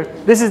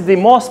this is the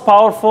most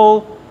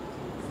powerful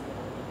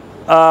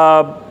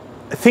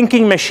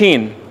thinking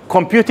machine,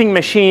 computing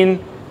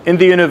machine in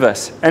the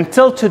universe.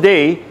 Until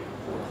today,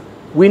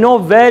 we know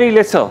very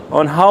little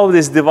on how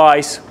this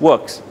device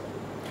works.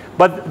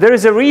 But there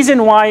is a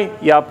reason why,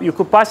 yeah, you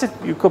could pass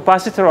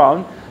it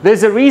around.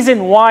 There's a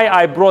reason why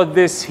I brought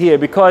this here,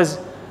 because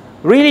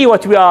really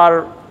what we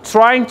are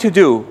trying to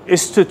do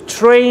is to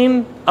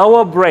train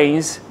our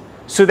brains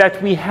so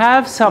that we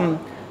have some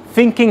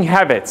thinking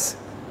habits,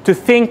 to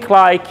think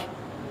like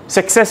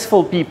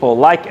successful people,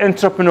 like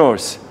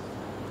entrepreneurs.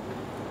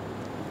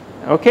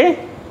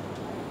 Okay?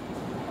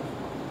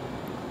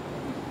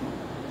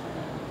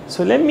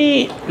 So let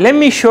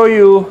me show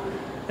you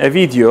a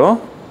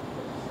video.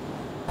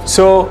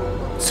 So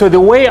the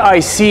way I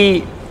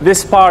see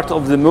this part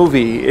of the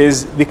movie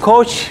is the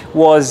coach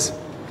was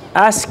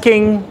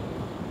asking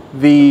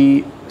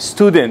the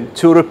student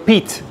to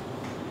repeat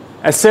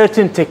a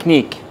certain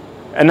technique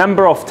a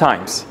number of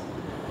times.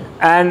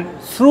 And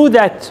through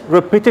that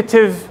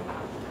repetitive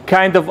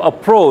kind of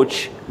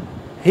approach,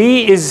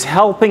 he is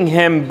helping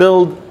him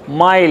build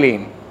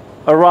myelin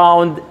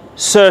around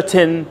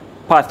certain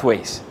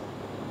pathways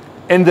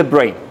in the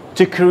brain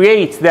to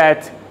create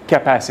that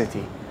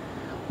capacity.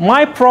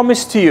 My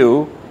promise to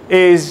you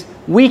is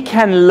we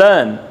can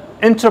learn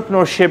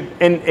entrepreneurship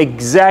in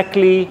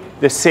exactly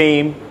the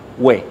same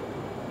way.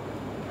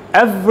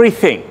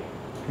 Everything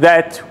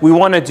that we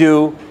want to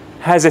do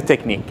has a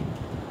technique.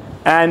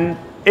 And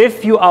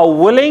if you are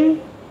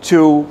willing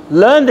to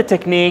learn the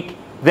technique,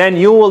 then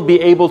you will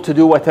be able to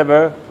do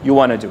whatever you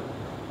want to do.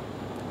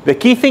 The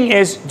key thing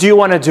is, do you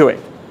want to do it?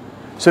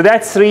 So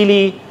that's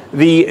really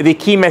the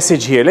key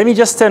message here. Let me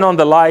just turn on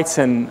the lights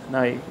and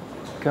I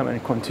come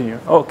and continue.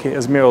 Okay,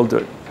 Azmir will do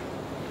it.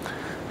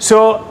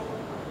 So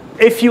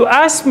if you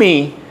ask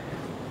me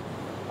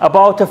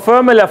about a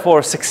formula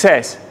for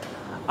success,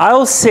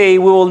 I'll say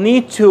we will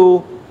need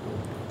to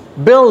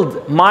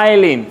build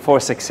myelin for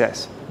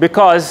success,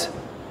 because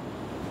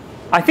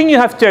I think you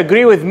have to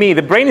agree with me,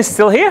 the brain is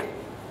still here.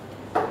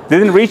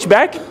 Didn't reach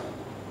back.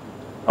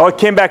 Oh, it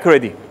came back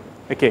already.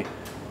 Okay.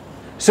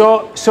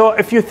 So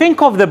if you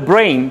think of the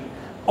brain,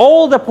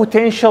 all the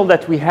potential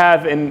that we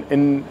have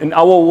in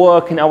our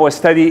work, in our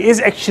study, is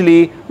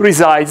actually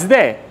resides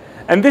there.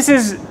 And this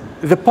is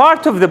the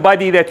part of the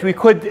body that we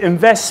could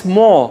invest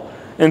more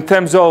in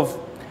terms of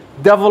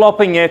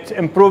developing it,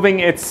 improving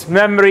its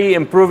memory,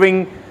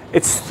 improving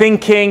its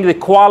thinking, the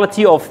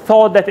quality of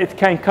thought that it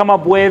can come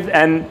up with,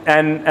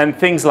 and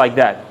things like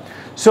that.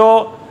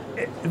 So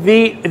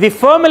the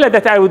formula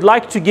that I would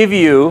like to give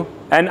you,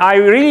 and I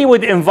really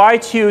would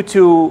invite you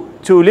to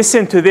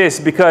listen to this,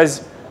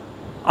 because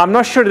I'm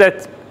not sure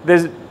that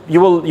you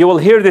will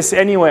hear this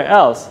anywhere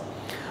else.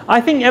 I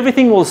think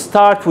everything will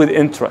start with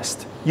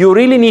interest. You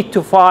really need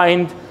to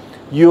find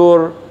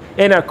your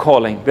inner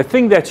calling, the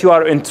thing that you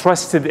are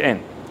interested in,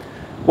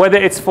 whether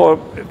it's for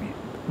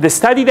the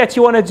study that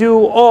you want to do,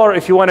 or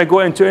if you want to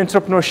go into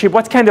entrepreneurship,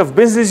 what kind of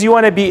business you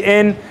want to be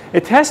in.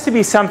 It has to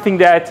be something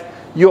that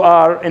you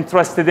are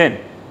interested in.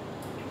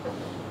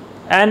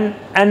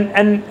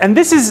 And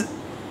this is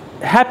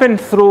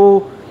happened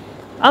through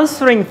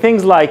answering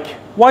things like,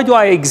 why do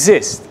I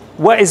exist?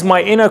 What is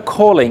my inner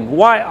calling?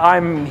 Why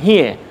I'm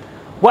here?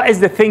 What is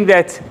the thing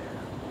that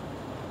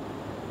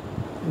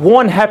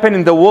won't happen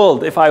in the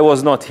world if I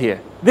was not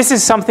here? This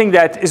is something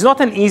that is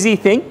not an easy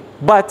thing,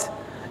 but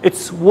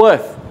it's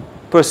worth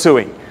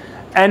pursuing.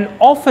 And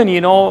often,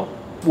 you know,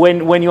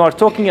 when you are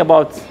talking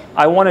about,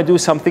 I want to do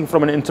something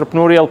from an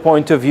entrepreneurial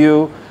point of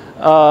view,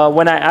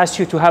 when I ask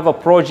you to have a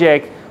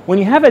project, when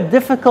you have a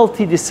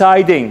difficulty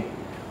deciding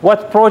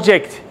what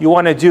project you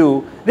want to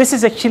do, this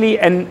is actually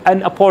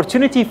an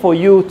opportunity for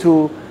you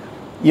to,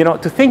 you know,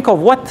 to think of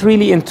what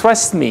really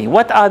interests me.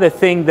 What are the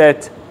things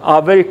that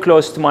are very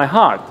close to my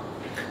heart?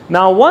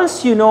 Now,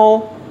 once you know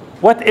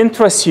what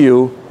interests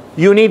you,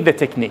 you need the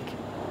technique.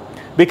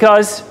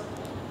 Because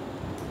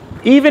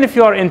even if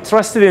you are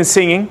interested in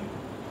singing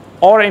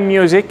or in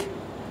music,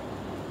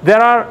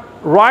 there are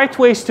right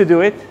ways to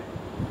do it,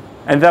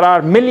 and there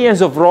are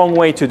millions of wrong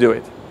ways to do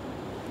it.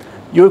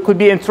 You could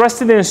be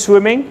interested in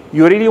swimming,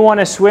 you really want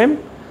to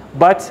swim,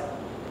 but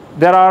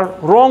there are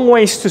wrong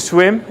ways to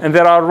swim, and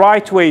there are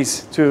right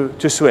ways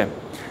to swim.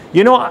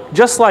 You know,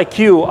 just like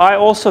you, I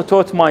also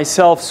taught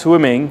myself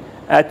swimming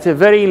at a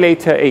very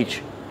later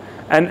age.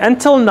 And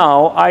until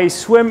now, I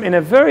swim in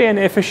a very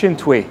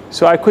inefficient way.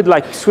 So I could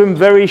like swim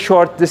very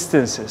short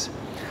distances.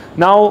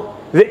 Now,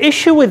 the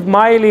issue with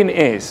myelin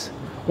is,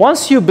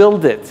 once you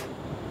build it,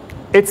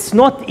 it's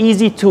not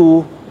easy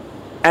to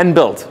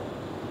unbuild.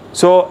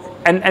 So,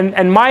 and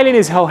myelin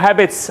is how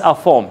habits are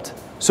formed.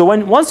 So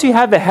once you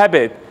have a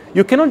habit,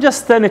 you cannot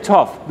just turn it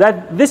off.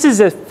 This is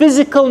a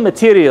physical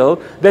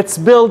material that's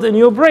built in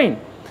your brain.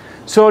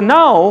 So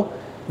now,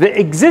 the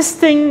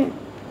existing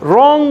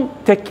wrong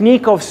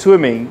technique of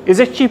swimming is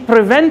actually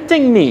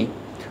preventing me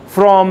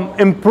from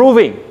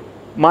improving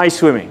my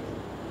swimming.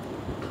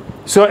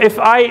 So if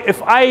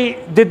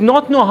I did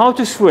not know how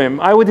to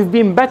swim, I would have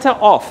been better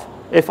off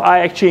if I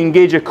actually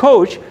engage a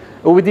coach.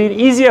 It would be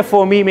easier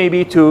for me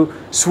maybe to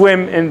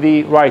swim in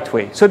the right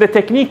way. So the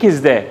technique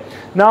is there.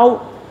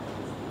 Now,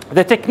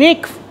 the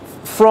technique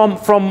from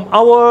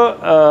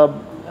our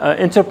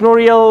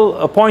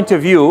entrepreneurial point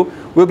of view,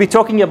 we'll be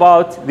talking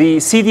about the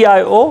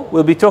CDIO,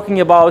 we'll be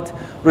talking about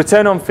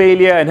return on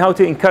failure and how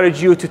to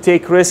encourage you to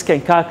take risk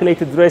and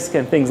calculated risk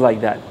and things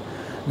like that.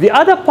 The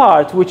other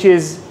part, which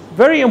is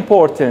very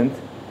important,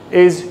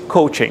 is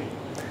coaching.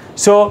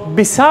 So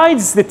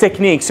besides the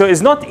technique, so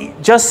it's not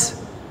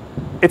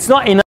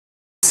enough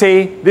to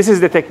say, this is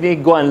the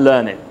technique, go and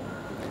learn it.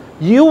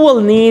 You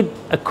will need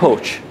a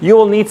coach. You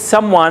will need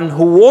someone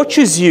who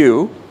watches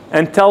you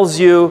and tells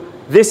you,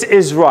 this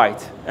is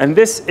right, and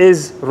this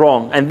is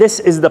wrong, and this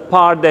is the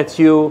part that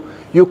you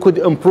could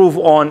improve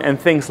on, and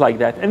things like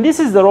that. And this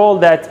is the role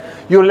that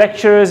your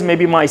lecturers,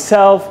 maybe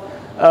myself,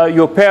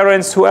 your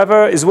parents,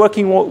 whoever is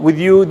working with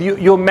you,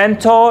 your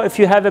mentor, if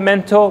you have a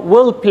mentor,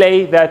 will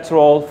play that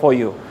role for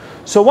you.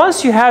 So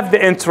once you have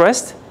the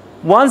interest,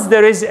 once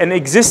there is an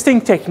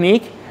existing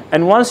technique,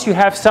 and once you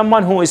have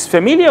someone who is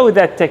familiar with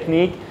that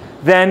technique,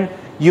 then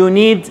you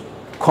need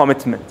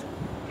commitment.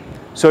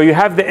 So you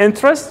have the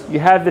interest, you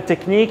have the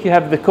technique, you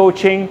have the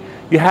coaching,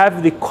 you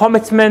have the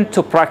commitment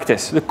to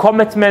practice, the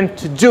commitment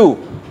to do.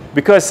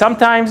 Because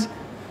sometimes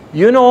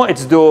you know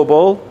it's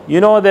doable,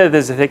 you know that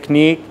there's a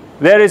technique,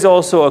 there is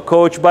also a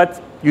coach,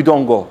 but you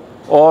don't go.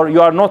 Or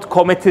you are not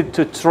committed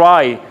to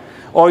try,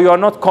 or you are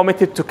not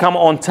committed to come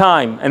on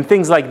time, and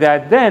things like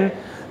that. Then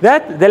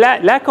the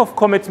lack of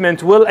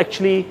commitment will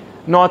actually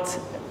not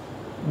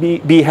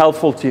be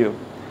helpful to you.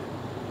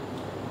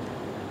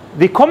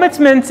 The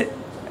commitment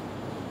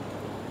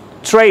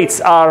traits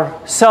are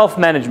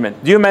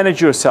self-management. Do you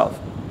manage yourself?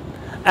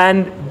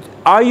 And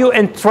are you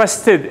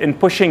interested in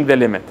pushing the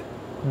limit?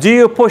 Do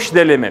you push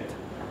the limit?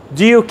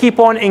 Do you keep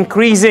on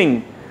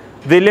increasing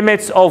the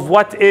limits of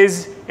what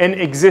is in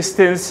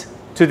existence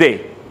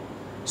today?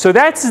 So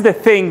that's the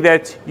thing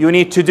that you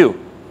need to do,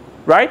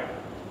 right?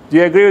 Do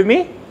you agree with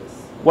me?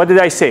 What did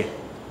I say?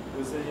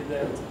 You say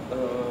that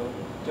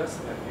just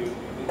if you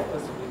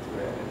first need to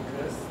have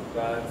interest,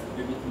 but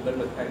you need to learn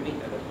the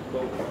technique and the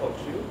people who coach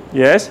you.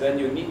 Yes. Then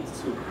you need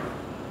to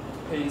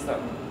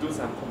do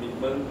some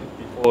commitment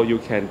before you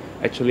can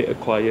actually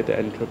acquire the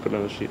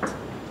entrepreneurship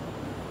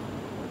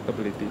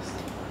abilities.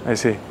 I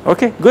see.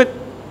 Okay, good.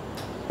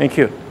 Thank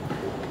you.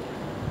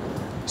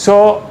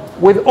 So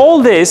with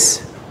all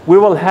this, we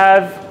will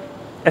have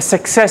a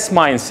success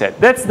mindset.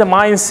 That's the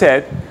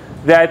mindset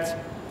that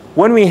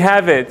when we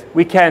have it,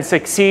 we can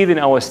succeed in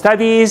our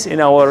studies, in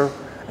our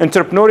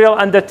entrepreneurial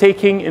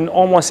undertaking, in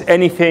almost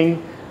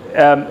anything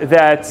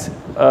that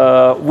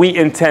we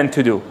intend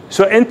to do.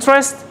 So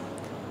interest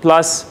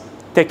plus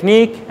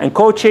technique and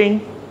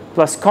coaching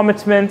plus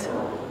commitment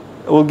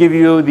will give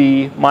you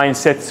the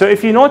mindset. So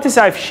if you notice,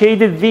 I've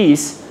shaded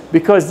these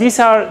because these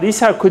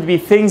could be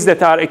things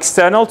that are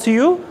external to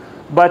you,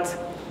 but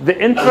the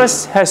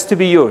interest has to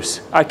be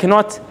yours. I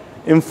cannot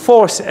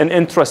enforce an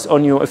interest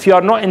on you. If you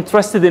are not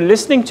interested in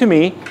listening to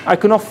me, I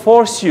cannot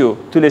force you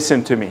to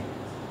listen to me.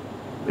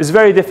 It's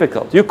very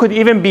difficult. You could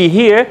even be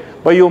here,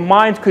 but your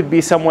mind could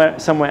be somewhere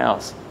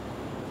else.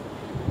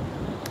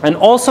 And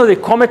also the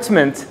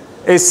commitment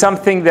is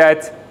something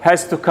that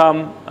has to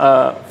come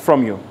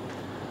from you.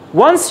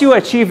 Once you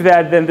achieve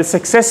that, then the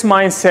success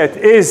mindset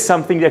is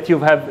something that you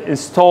have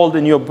installed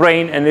in your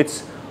brain, and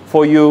it's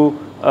for you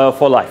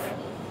for life.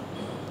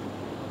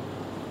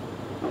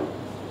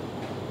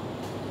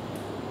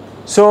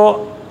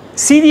 So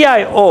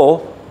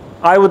CDIO,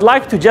 I would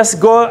like to just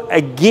go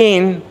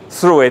again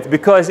through it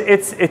because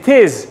it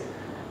is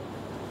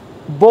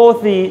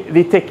both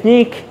the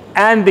technique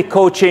and the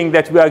coaching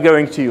that we are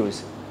going to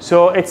use.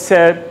 So it's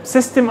a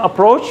system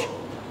approach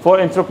for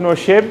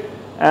entrepreneurship,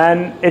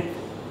 and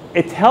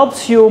it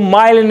helps you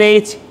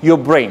myelinate your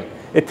brain.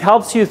 It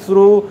helps you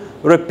through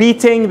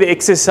repeating the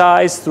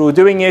exercise, through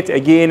doing it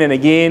again and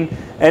again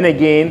and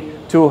again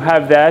to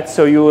have that.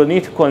 So you will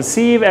need to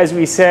conceive, as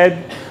we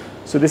said.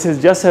 So this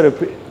is just a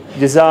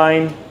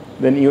design,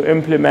 then you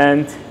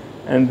implement,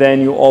 and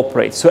then you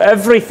operate. So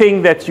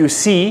everything that you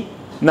see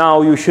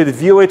now, you should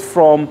view it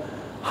from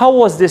how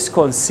was this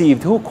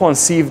conceived? Who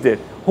conceived it?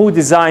 Who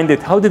designed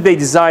it? How did they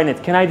design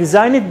it? Can I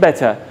design it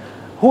better?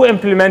 Who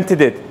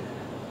implemented it?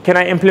 Can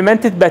I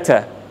implement it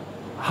better?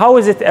 How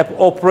is it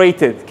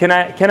operated? Can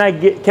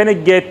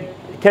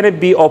it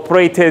be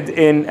operated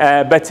in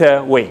a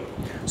better way?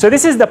 So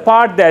this is the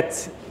part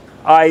that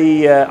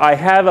I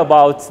have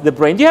about the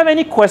brain. Do you have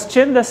any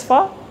question thus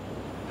far?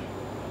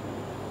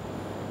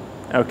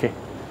 Okay.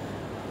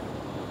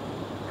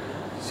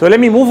 So let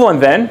me move on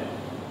then.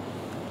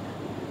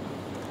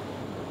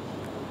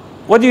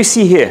 What do you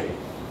see here?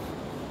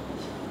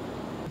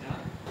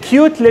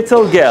 Cute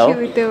little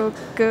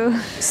girl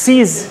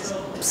sees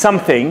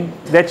something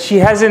that she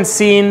hasn't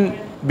seen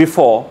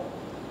before.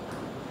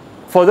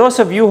 For those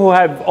of you who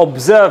have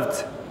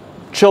observed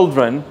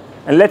children,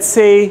 and let's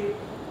say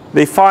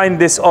they find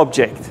this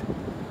object,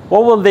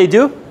 what will they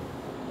do?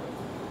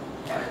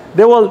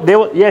 They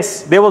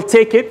will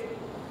take it,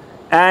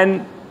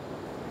 and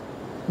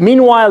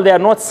meanwhile they are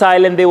not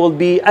silent. They will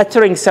be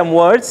uttering some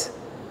words,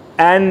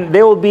 and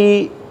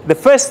the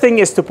first thing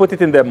is to put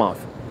it in their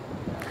mouth.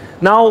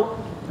 Now,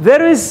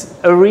 there is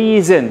a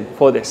reason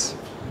for this,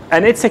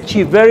 and it's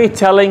actually a very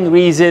telling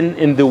reason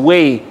in the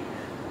way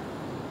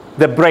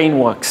the brain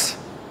works.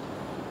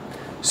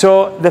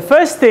 So the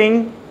first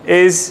thing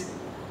is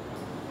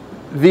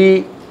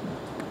the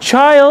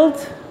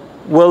child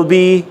will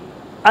be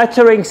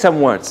uttering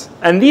some words,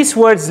 and these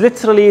words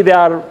literally, they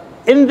are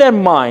in their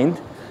mind,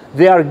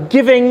 they are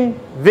giving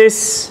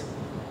this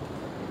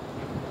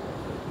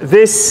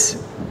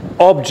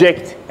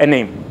object a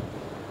name.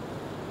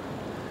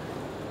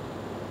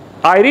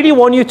 I really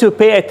want you to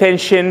pay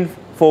attention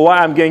for what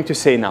I'm going to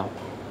say now.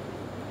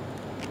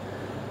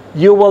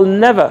 You will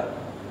never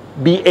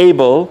be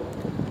able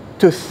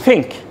to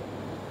think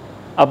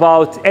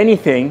about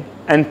anything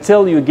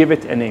until you give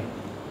it a name.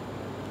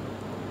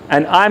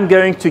 And I'm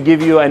going to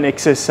give you an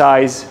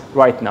exercise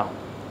right now.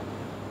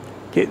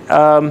 Okay,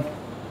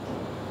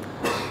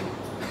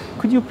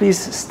 could you please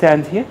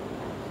stand here?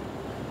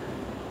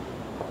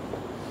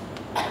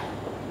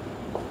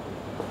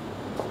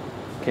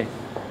 Okay.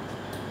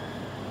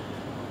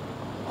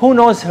 Who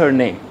knows her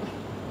name?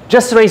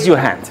 Just raise your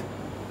hand.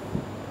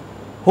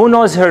 Who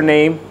knows her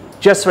name?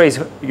 Just raise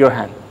your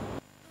hand.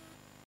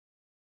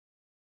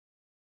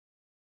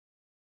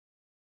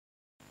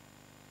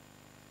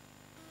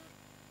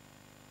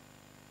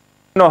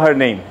 Know her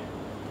name?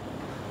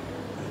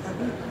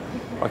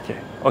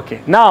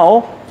 Okay.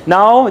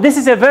 Now this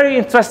is a very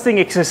interesting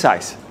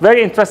exercise.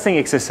 Very interesting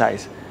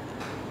exercise.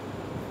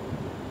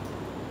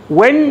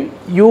 When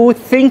you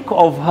think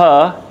of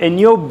her in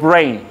your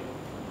brain,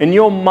 in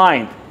your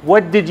mind,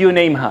 what did you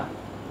name her?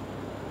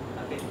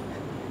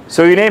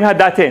 So you name her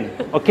Datin.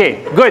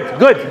 Okay, good.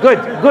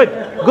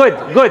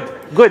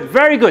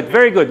 Very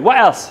good.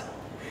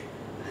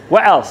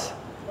 What else?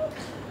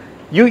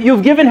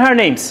 You've given her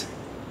names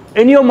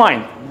in your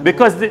mind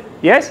because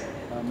yes?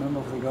 A member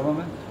of the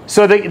government.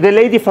 So the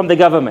lady from the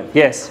government,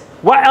 yes.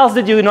 What else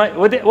did you know?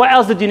 What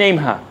else did you name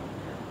her?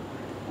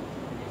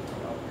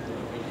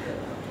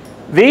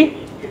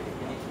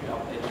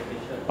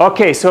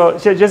 Okay, so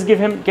just give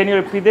him, can you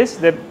repeat this?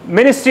 The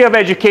Ministry of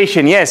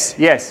Education, yes,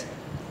 yes.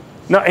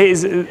 No,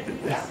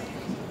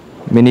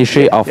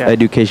 Ministry of yeah.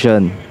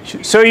 Education.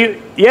 So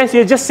yes,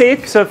 you just say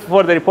it so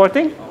for the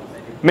reporting.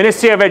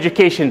 Ministry of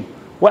Education.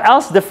 What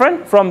else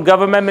different from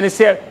government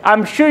ministry?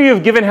 I'm sure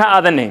you've given her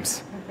other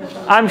names.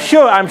 I'm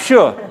sure.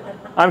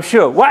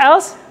 What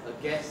else? The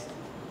guest.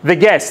 The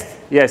guest,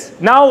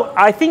 yes. Now,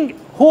 I think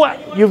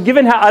you've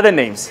given her other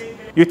names.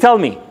 You tell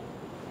me.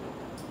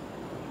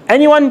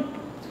 Anyone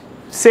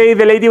say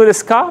the lady with the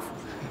scarf?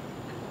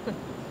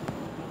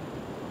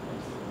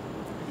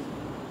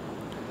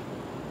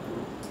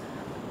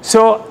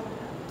 So,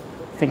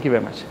 thank you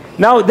very much.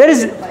 Now, there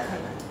is,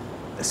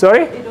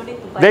 sorry?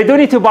 They don't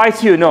need to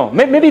bite you, no.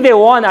 Maybe they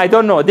won, I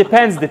don't know.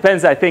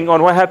 Depends, I think,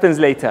 on what happens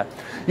later.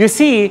 You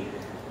see,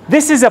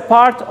 this is a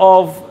part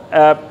of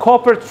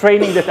corporate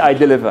training that I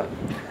deliver.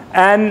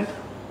 And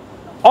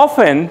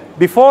often,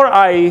 before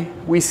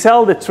we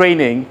sell the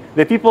training,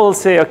 the people will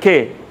say,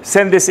 okay,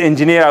 send this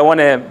engineer, I want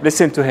to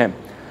listen to him.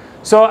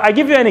 So I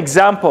give you an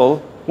example.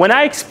 When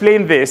I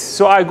explain this,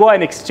 so I go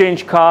and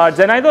exchange cards,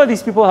 and I know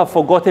these people have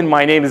forgotten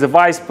my name as a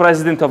vice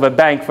president of a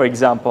bank, for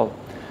example.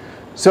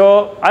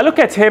 So I look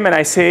at him and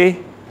I say,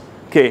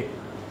 okay,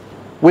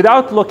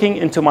 without looking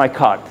into my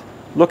card,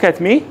 look at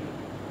me,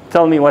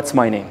 tell me what's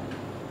my name.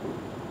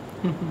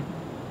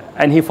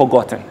 And he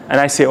forgotten.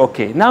 And I say,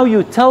 okay, now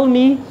you tell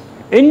me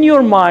in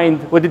your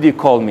mind, what did you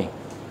call me?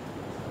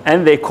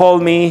 And they call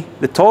me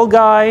the tall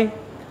guy,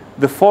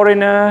 the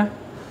foreigner,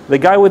 the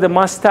guy with the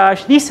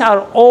mustache. These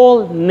are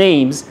all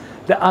names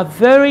that are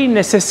very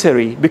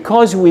necessary,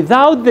 because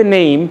without the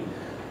name,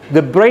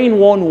 the brain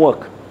won't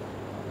work.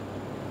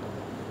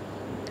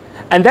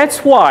 And that's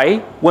why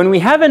when we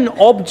have an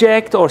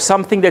object or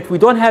something that we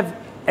don't have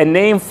a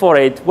name for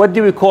it, what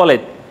do we call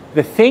it?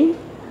 The thing,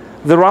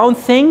 the round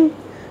thing,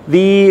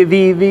 the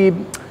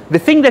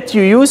thing that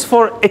you use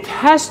for it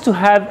has to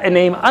have a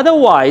name.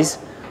 Otherwise,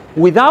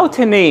 without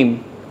a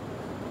name,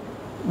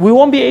 we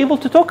won't be able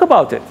to talk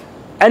about it,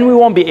 and we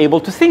won't be able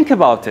to think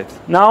about it.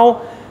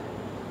 Now,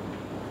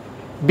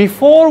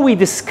 before we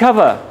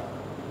discover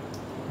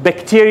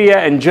bacteria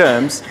and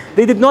germs,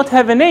 they did not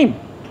have a name,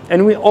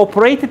 and we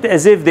operated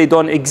as if they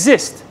don't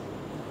exist.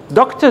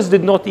 Doctors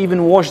did not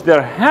even wash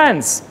their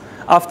hands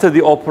after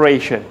the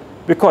operation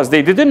because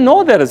they didn't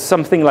know there is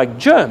something like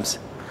germs.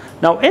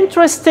 Now,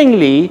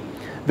 interestingly,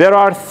 there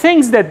are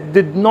things that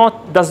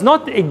does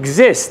not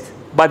exist,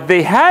 but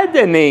they had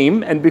a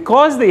name, and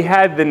because they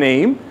had the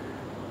name,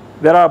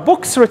 there are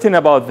books written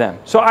about them.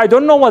 So I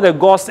don't know whether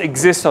ghosts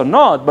exist or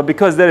not, but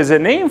because there is a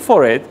name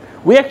for it,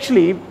 we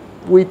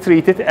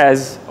treat it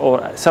as,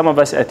 or some of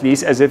us at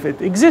least, as if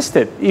it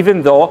existed,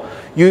 even though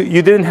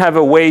you didn't have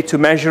a way to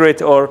measure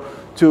it or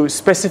to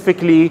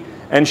specifically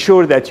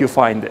ensure that you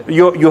find it,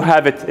 you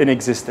have it in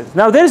existence.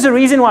 Now, there's a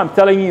reason why I'm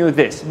telling you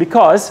this,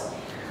 because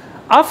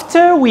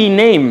after we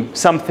name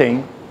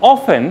something,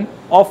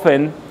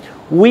 often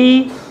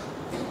we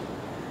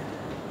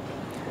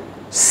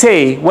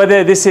say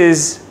whether this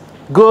is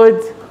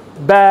good,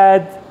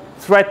 bad,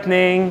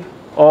 threatening,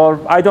 or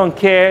I don't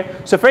care.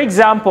 So for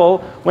example,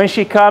 when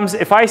she comes,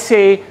 if I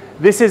say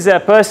this is a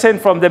person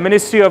from the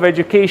Ministry of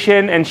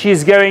Education and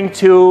she's going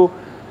to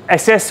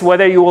assess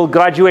whether you will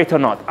graduate or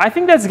not, I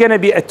think that's going to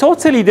be a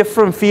totally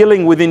different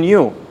feeling within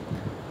you.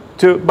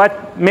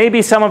 But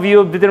maybe some of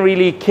you didn't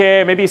really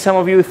care. Maybe some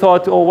of you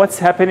thought, oh, what's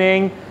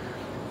happening?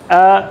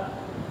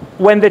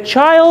 When the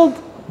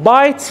child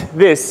bites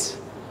this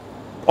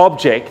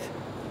object,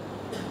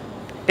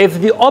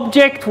 if the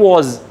object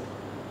was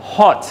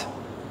hot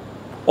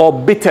or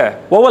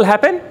bitter, what will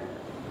happen?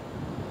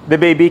 The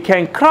baby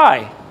can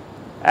cry.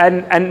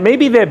 And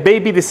maybe the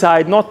baby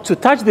decide not to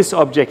touch this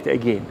object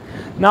again.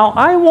 Now,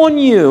 I want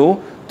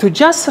you to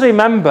just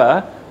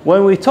remember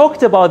when we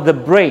talked about the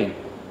brain,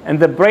 and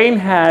the brain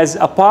has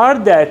a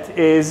part that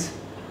is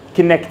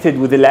connected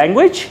with the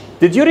language.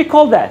 Did you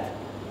recall that?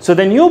 So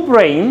the new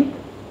brain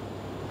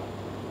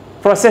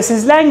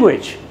processes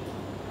language.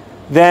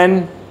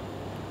 Then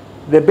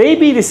the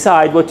baby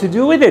decides what to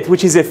do with it,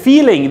 which is a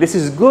feeling. This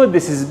is good,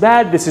 this is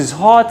bad, this is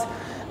hot.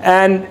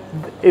 And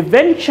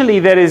eventually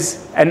there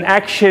is an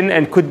action,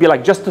 and could be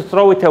like just to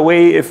throw it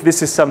away if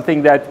this is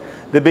something that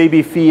the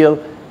baby feels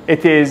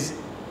it is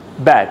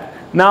bad.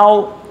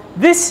 Now,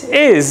 this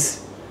is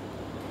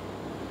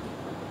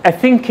a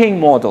thinking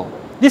model.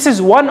 This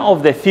is one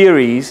of the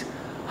theories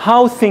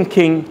how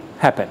thinking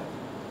happens.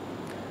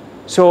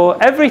 So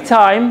every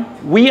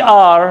time we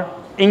are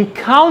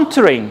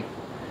encountering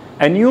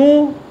a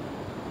new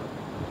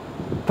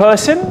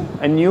person,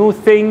 a new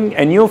thing,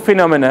 a new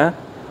phenomena,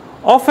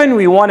 often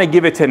we want to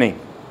give it a name.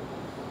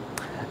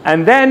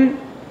 And then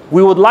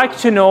we would like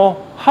to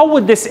know, how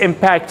would this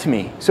impact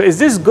me? So is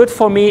this good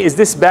for me? Is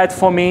this bad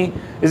for me?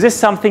 Is this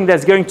something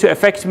that's going to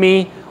affect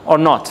me or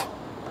not?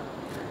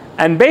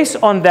 And based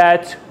on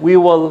that, we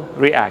will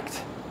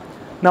react.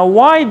 Now,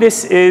 why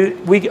this is,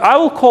 I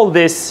will call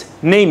this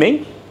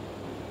naming,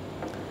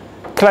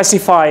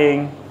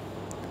 classifying,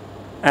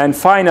 and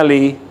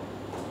finally,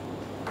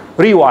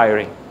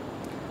 rewiring.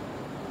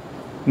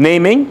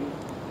 Naming,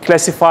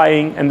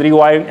 classifying, and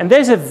rewiring. And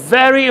there's a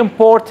very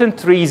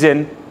important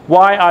reason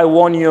why I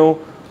want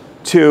you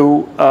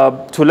to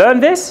learn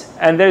this.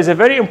 And there's a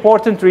very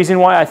important reason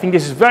why I think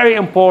this is very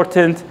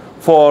important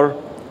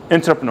for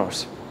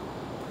entrepreneurs.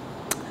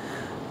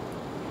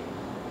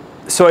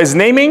 So it's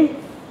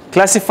naming,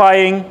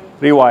 classifying,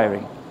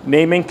 rewiring.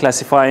 Naming,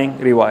 classifying,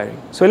 rewiring.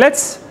 So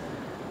let's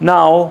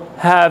now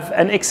have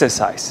an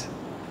exercise.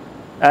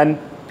 And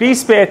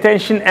please pay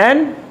attention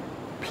and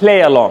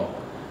play along.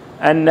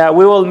 And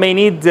we may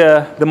need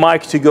the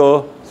mic to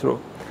go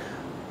through.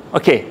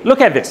 OK,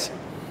 look at this.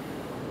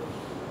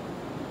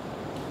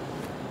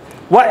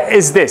 What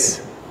is this?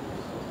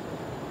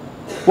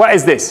 What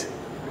is this?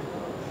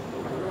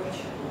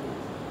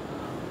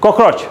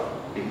 Cockroach.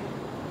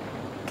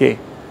 OK.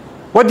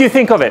 What do you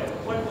think of it?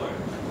 One word.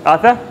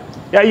 Arthur?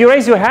 Yeah, you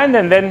raise your hand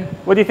and then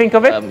what do you think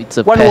of it? It's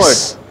a One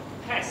pest. word.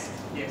 Pest,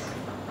 yes.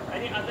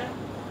 Any other?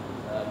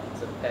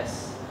 It's a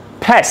pest.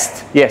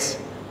 Pest, yes.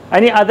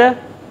 Any other?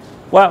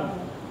 Well,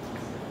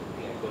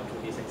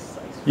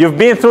 you've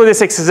been through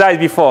this exercise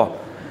before.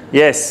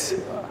 Yes.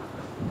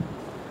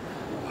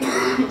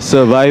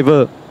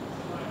 Survivor.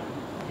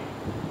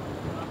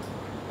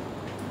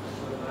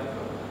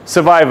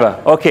 Survivor,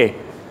 okay.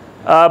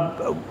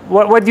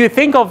 What do you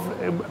think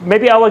of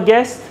maybe our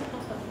guest?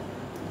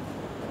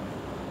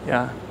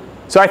 Yeah.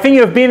 So I think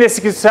you've been in this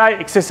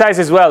exercise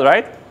as well,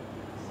 right?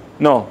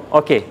 No,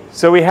 okay.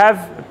 So we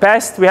have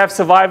pest, we have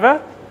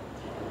survivor.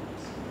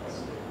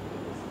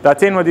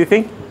 Datin, what do you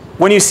think?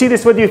 When you see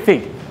this, what do you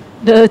think?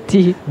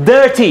 Dirty.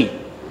 Dirty.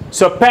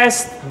 So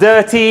pest,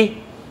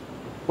 dirty.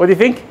 What do you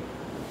think?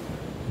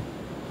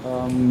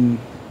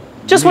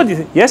 Just what do you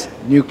think? Yes?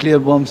 Nuclear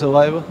bomb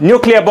survivor.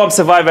 Nuclear bomb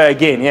survivor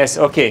again. Yes,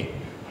 okay.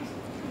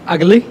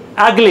 Ugly.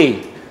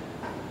 Ugly.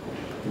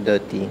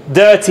 Dirty.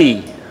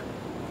 Dirty.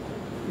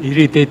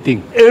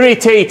 Irritating.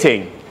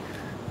 Irritating.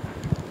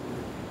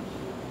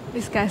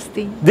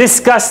 Disgusting.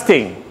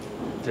 Disgusting.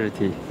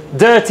 Dirty.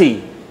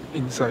 Dirty.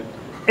 Inside.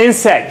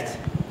 Insect.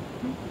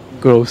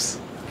 Gross.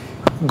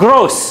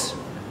 Gross.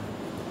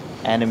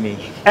 Enemy.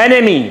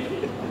 Enemy.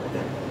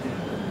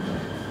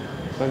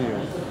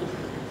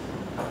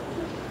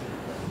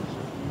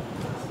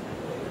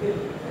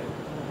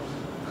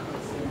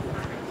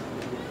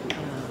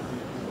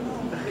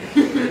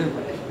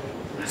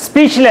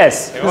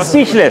 Speechless.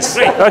 Speechless.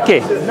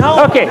 Okay.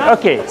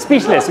 Okay.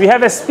 Speechless. We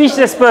have a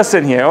speechless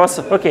person here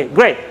also. Okay,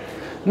 great.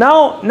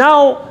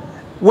 Now,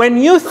 when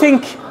you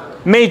think,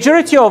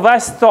 majority of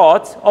us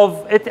thought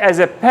of it as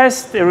a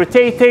pest,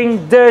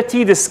 irritating,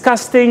 dirty,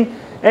 disgusting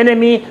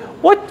enemy.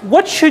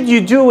 What should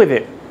you do with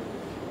it?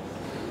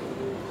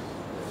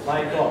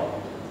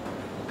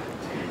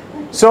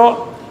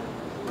 So,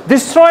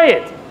 destroy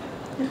it.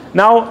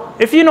 Now,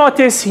 if you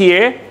notice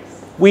here,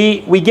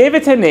 we gave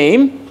it a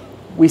name.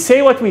 We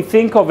say what we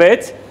think of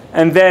it,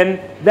 and then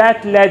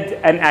that led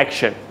an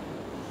action.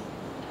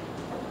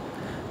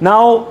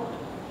 Now,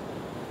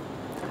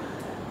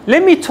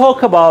 let me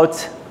talk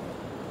about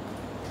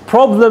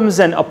problems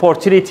and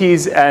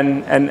opportunities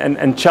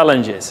and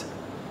challenges.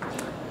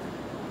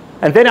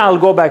 And then I'll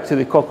go back to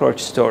the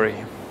cockroach story.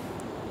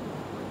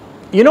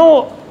 You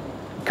know,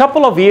 a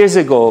couple of years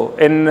ago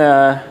in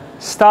a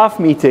staff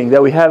meeting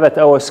that we have at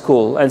our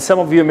school, and some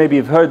of you maybe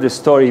have heard this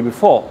story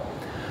before,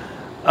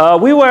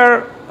 we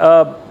were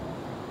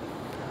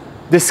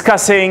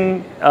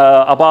discussing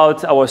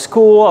about our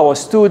school, our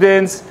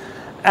students,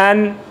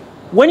 and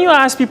when you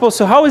ask people,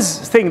 so how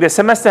is things? The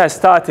semester has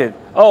started.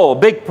 Oh,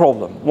 big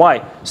problem.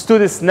 Why?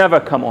 Students never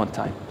come on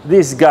time.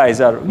 These guys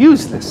are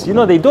useless. You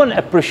know, they don't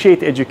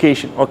appreciate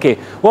education. Okay,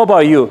 what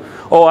about you?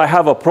 Oh, I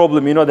have a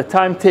problem. You know, the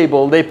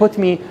timetable, they put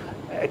me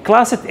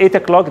class at 8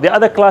 o'clock, the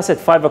other class at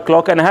 5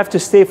 o'clock, and I have to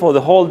stay for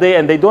the whole day,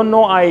 and they don't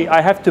know I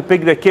have to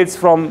pick the kids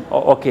from,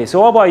 okay, so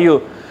what about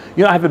you?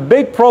 You know, I have a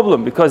big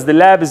problem because the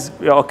lab is,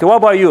 okay, what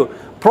about you?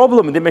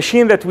 Problem, the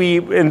machine that we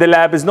in the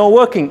lab is not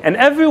working. And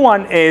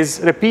everyone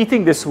is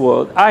repeating this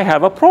word, I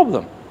have a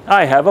problem.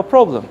 I have a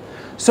problem.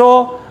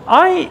 So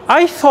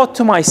I thought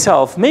to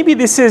myself, maybe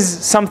this is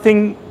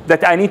something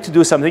that I need to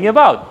do something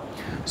about.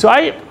 So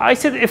I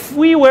said, if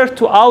we were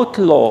to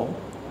outlaw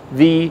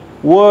the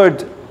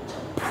word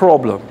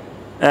problem,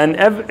 and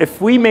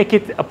if we make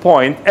it a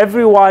point,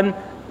 everyone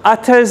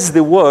utters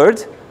the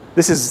word,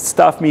 this is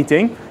staff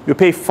meeting, you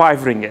pay 5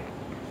 ringgit.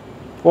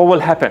 What will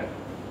happen?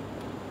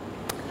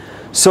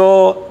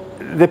 So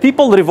the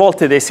people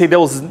revolted. They say there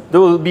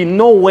will be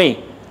no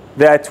way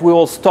that we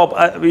will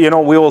stop, we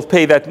will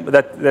pay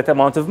that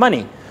amount of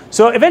money.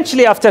 So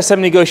eventually, after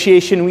some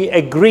negotiation, we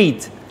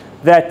agreed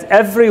that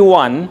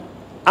everyone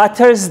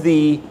utters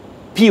the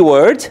P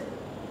word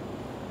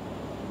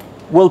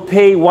will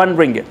pay 1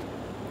 ringgit.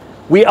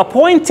 We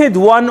appointed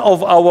one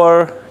of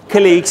our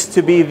colleagues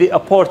to be the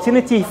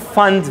opportunity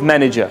fund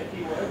manager.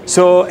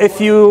 So if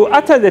you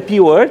utter the P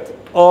word,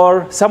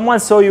 or someone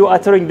saw you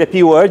uttering the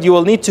P word, you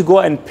will need to go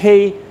and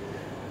pay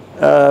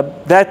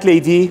that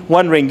lady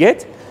 1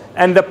 ringgit.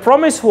 And the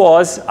promise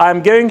was,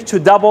 I'm going to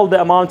double the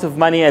amount of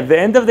money at the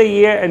end of the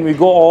year, and we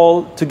go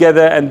all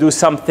together and do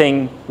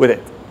something with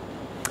it.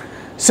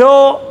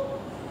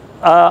 So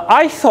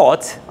I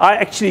thought I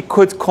actually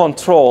could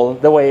control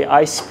the way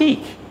I speak.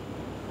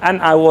 And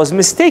I was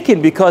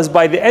mistaken, because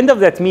by the end of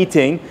that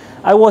meeting,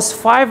 I was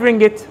 5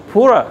 ringgit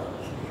poorer.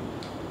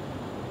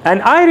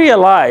 And I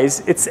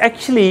realized it's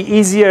actually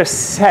easier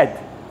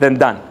said than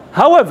done.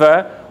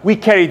 However, we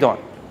carried on.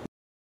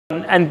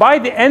 And by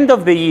the end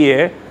of the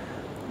year,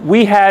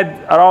 we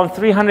had around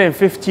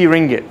 350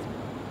 ringgit.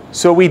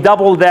 So we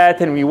doubled that,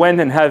 and we went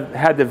and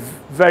had a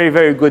very,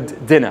 very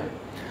good dinner.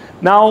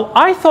 Now,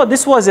 I thought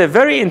this was a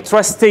very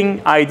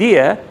interesting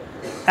idea.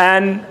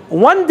 And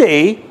one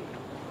day,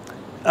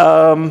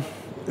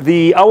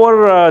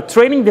 our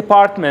training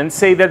department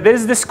say that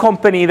there's this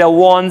company that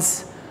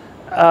wants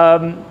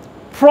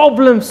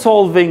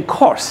problem-solving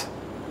course.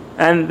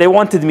 And they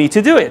wanted me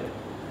to do it.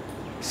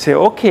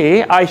 So,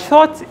 okay, I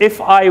thought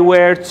if I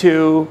were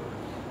to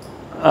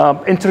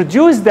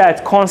introduce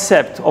that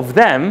concept of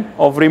them,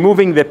 of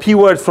removing the P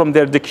word from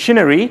their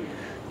dictionary,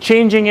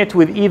 changing it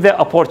with either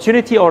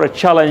opportunity or a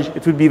challenge,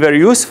 it would be very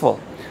useful.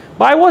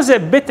 But I was a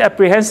bit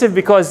apprehensive,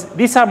 because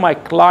these are my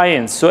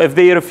clients. So if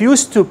they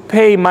refuse to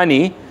pay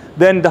money,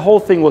 then the whole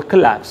thing will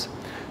collapse.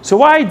 So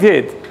what I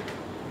did,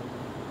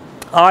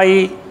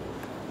 I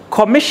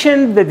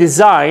commissioned the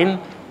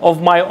design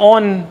of my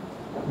own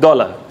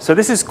dollar. So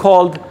this is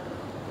called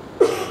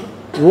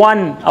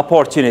one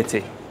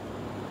opportunity.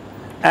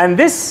 And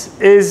this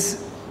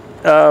is,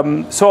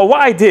 so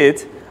what I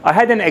did, I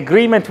had an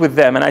agreement with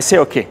them, and I say,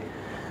 okay,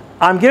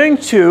 I'm going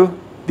to,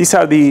 these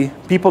are the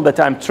people that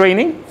I'm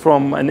training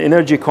from an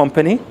energy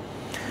company.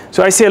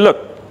 So I say, look,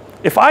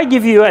 if I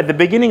give you at the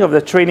beginning of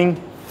the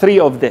training 3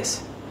 of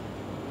this,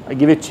 I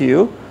give it to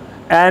you,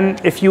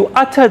 and if you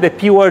utter the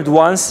P word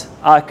once,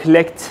 I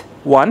collect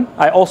 1.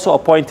 I also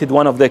appointed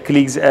one of the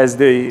colleagues as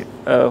the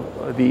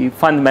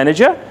fund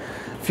manager.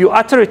 If you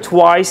utter it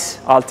twice,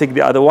 I'll take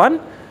the other one.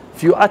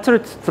 If you utter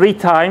it 3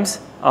 times,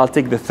 I'll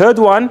take the 3rd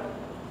one.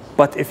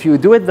 But if you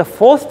do it the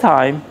 4th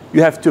time,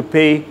 you have to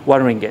pay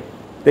 1 ringgit.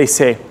 They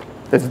say,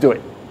 let's do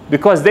it.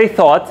 Because they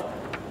thought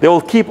they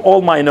will keep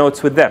all my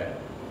notes with them.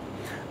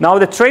 Now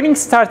the training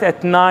starts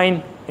at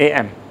 9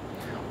 a.m.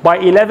 By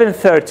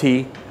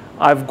 11:30,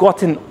 I've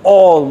gotten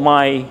all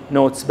my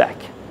notes back.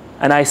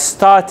 And I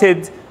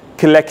started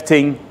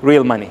collecting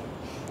real money.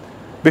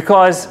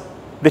 Because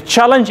the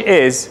challenge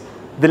is,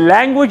 the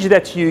language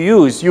that you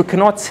use, you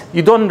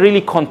don't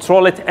really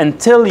control it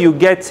until you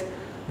get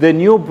the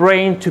new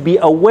brain to be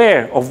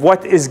aware of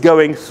what is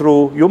going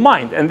through your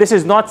mind. And this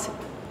is not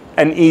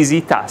an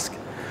easy task.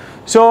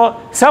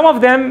 So some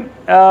of them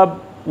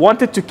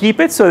wanted to keep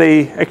it, so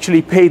they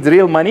actually paid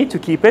real money to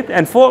keep it.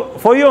 And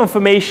for your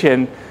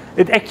information,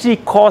 it actually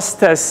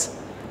cost us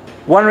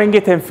 1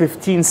 ringgit and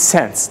 15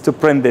 cents to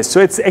print this.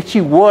 So it's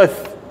actually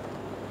worth,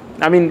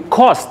 I mean,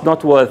 cost,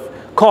 not worth,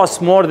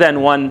 cost more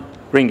than 1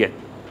 ringgit.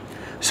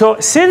 So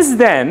since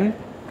then,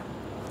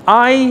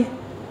 I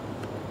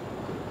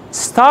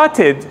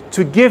started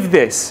to give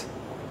this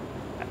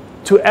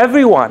to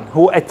everyone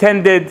who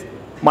attended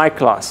my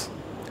class,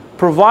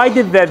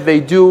 provided that they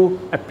do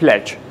a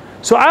pledge.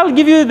 So I'll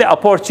give you the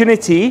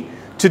opportunity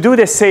to do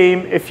the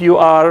same if you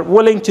are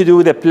willing to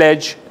do the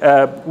pledge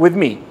with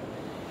me.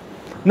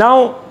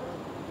 Now,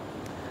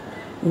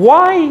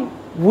 why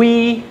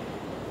we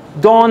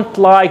don't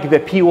like the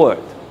P word?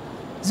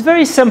 It's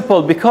very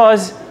simple,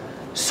 because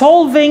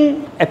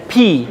solving a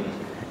P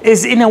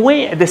is in a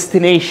way a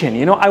destination.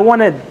 You know, I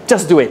want to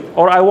just do it,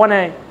 or I want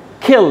to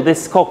kill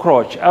this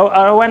cockroach.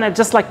 I want to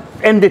just like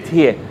end it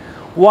here.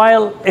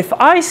 While if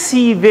I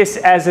see this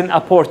as an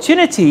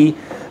opportunity,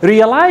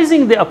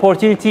 realizing the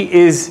opportunity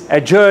is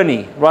a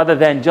journey rather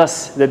than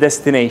just the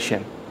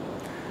destination.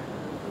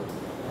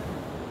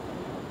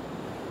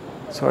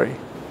 Sorry.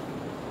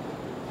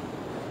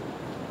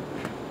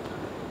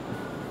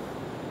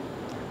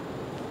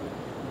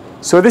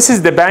 So this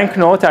is the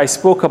banknote I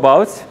spoke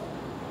about.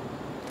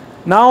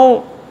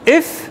 Now,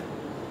 if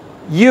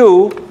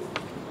you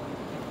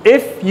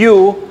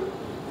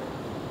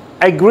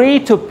agree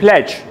to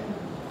pledge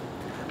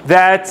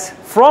that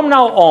from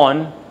now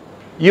on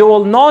you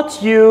will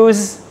not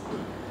use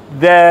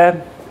the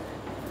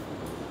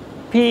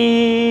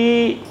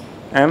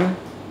PM.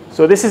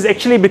 So this is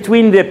actually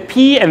between the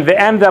P and the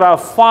M, there are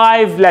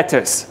 5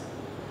 letters.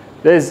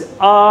 There's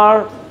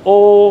R,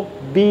 O,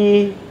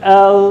 B,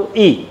 L,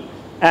 E.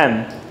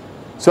 M.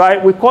 So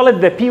we call it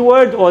the P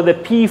word, or the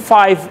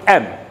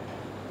P5M.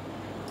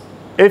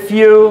 If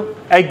you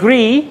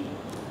agree,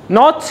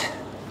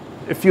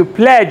 if you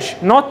pledge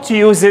not to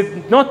use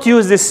it, not to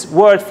use this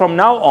word from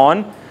now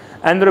on,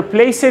 and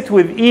replace it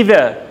with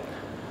either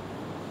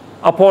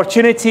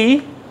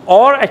opportunity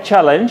or a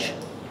challenge,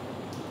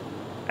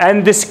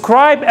 and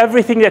describe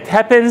everything that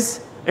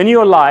happens in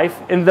your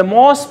life in the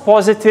most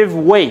positive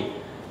way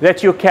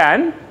that you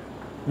can,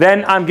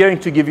 then I'm going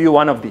to give you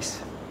one of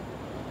these.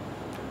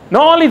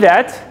 Not only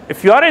that,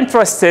 if you are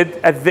interested,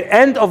 at the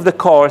end of the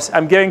course,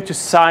 I'm going to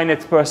sign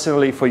it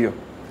personally for you.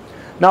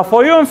 Now,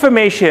 for your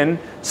information,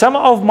 some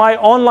of my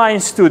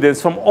online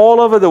students from all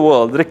over the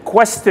world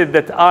requested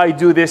that I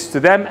do this to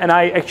them, and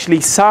I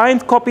actually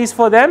signed copies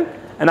for them,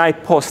 and I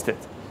posted.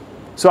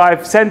 So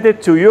I've sent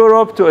it to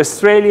Europe, to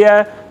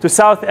Australia, to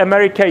South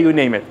America, you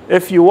name it.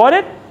 If you want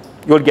it,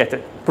 you'll get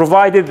it,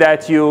 provided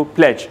that you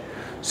pledge.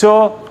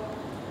 So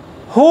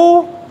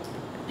who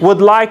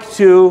would like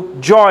to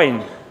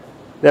join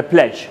the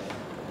pledge?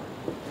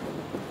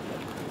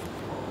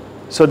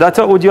 So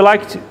Dato, would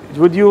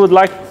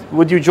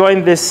you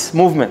join this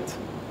movement?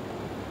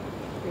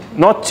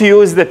 Not to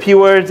use the P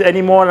word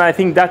anymore, and I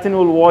think Datin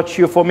will watch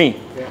you for me.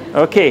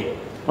 Okay,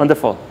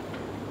 wonderful.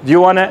 Do you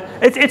want to?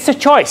 It's a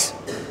choice.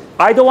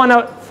 I don't want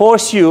to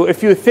force you.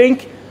 If you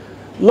think,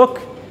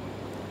 look,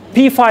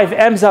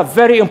 P5Ms are a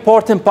very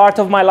important part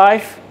of my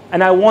life,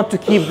 and I want to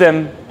keep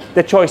them,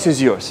 the choice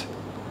is yours.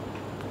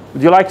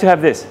 Would you like to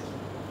have this?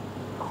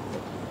 Yeah,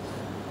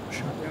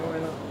 why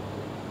not?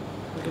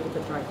 We'll give it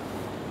a try.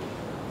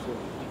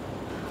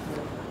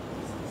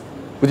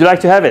 Would you like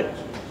to have it?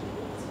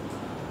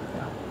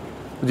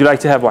 Would you like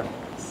to have one?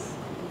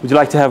 Would you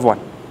like to have one?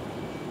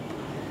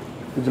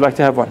 Would you like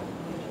to have one?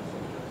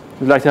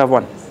 Would you like to have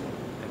one?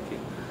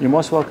 You're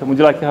most welcome. Would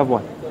you like to have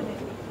one?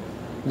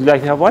 Would you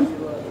like to have one?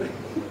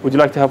 Would you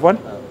like to have one?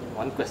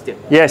 One question.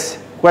 Yes,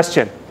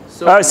 question.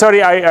 So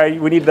Sorry,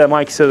 we need the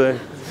mic so that,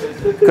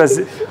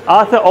 because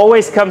Arthur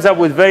always comes up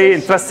with very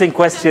interesting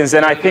questions,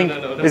 and I think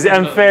it's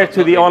unfair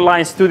to the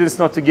online students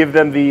not to give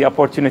them the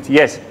opportunity.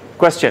 Yes,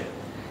 question.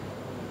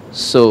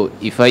 So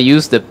if I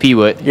use the P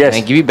word Yes.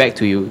 and I give it back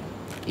to you,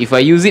 if I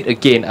use it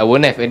again, I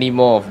won't have any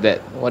more of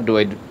that. What do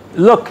I do?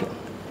 Look,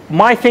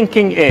 my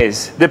thinking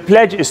is the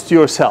pledge is to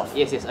yourself.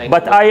 Yes, yes, I know.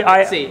 But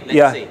let's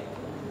say.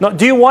 No,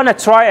 do you want to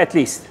try at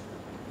least?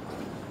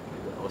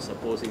 I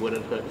suppose it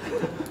wouldn't hurt.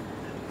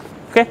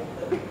 Okay.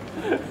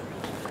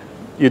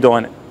 You don't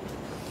want it.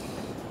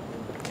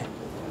 Okay.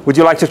 Would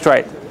you like to try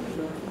it?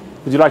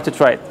 Would you like to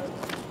try it?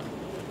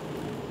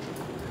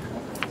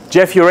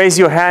 Jeff, you raised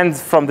your hand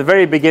from the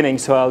very beginning,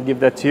 so I'll give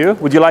that to you.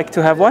 Would you like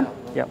to have one?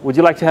 Yeah. Would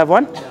you like to have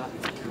one?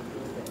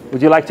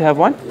 Would you like to have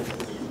one?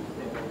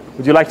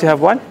 Would you like to have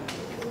one?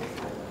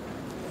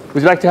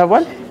 Would you like to have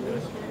one?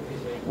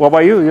 What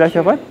about you? Would you like to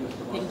have one?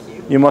 Thank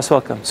you. You're most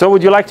welcome. So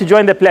would you like to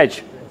join the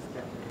pledge?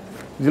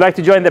 Would you like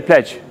to join the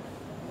pledge?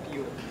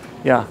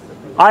 Yeah.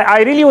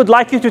 I really would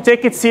like you to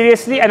take it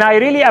seriously, and I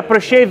really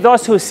appreciate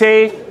those who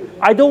say,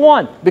 I don't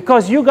want,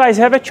 because you guys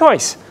have a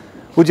choice.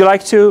 Would you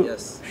like to?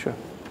 Yes. Sure.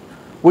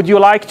 Would you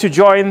like to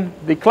join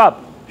the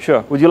club?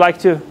 Sure. Would you like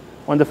to?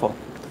 Wonderful.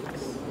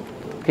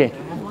 Okay.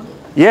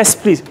 Yes,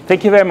 please.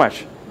 Thank you very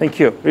much. Thank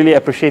you. Really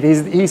appreciate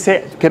it. He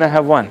said, can I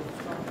have one?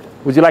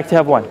 Would you like to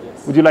have one?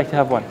 Would you like to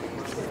have one?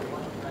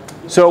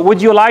 So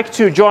would you like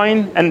to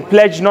join and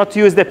pledge not to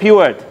use the P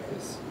word?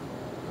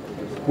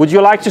 Would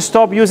you like to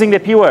stop using the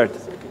P word?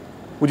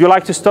 Would you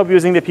like to stop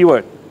using the P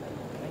word?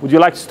 Would you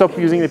like to stop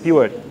using the P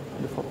word?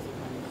 Wonderful.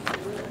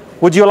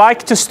 Would you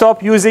like to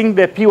stop using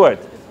the P word?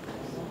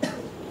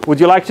 Would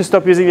you like to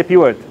stop using the P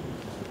word?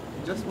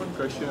 Just one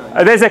question.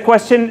 There's a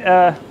question.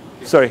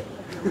 Sorry.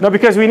 No,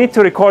 because we need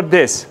to record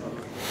this.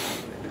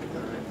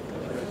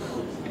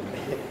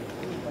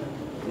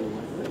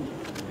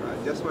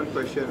 Just one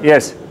question.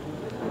 Yes.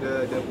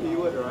 The P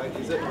word, right?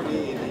 Is it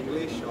only in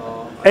English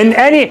or? In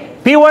any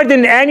P word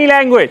in any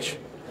language,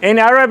 in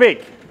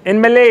Arabic, in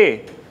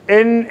Malay,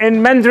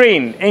 in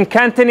Mandarin, in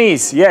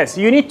Cantonese. Yes,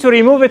 you need to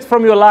remove it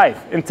from your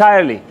life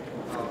entirely.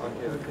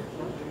 Okay.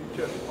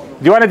 Sure.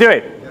 Do you want to do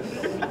it?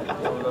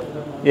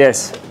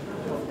 Yes. Yes.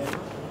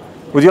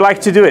 Would you like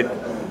to do it?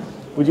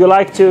 Would you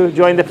like to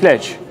join the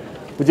pledge?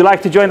 Would you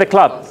like to join the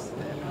club?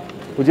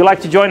 Would you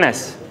like to join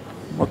us?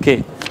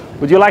 Okay.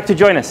 Would you like to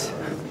join us?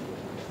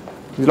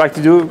 Would you like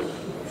to do?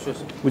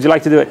 Would you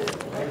like to do it?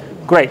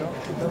 Great.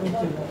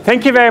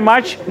 Thank you very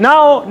much.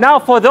 Now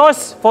for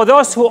those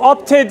who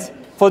opted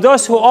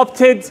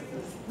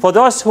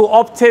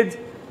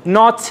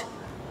not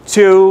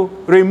to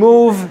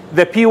remove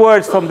the P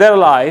words from their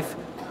life,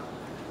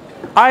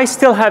 I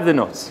still have the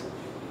notes,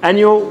 and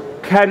you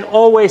can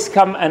always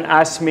come and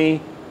ask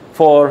me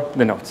for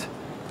the notes.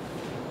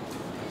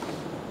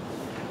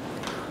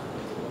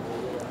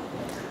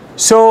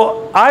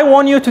 So I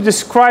want you to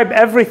describe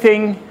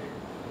everything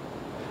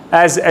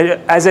as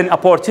an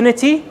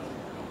opportunity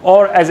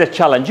or as a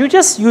challenge. You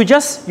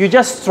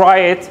just try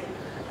it,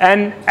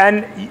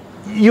 and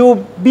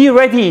you be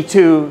ready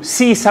to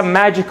see some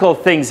magical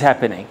things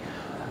happening.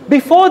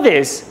 Before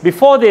this,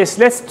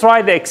 let's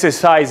try the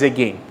exercise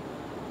again.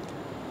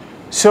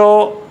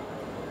 So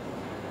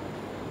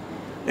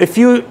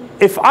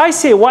if I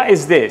say, what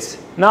is this?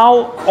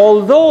 Now,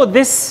 although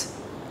this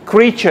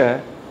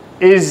creature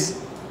is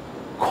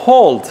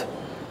called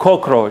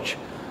cockroach,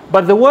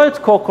 but the word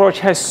cockroach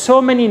has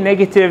so many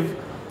negative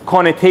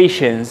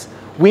connotations,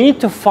 we need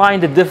to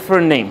find a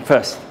different name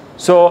first.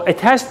 So it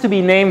has to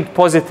be named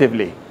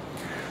positively.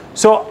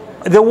 So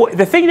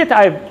the thing that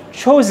I've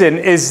chosen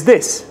is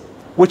this,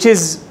 which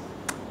is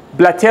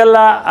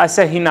Blatella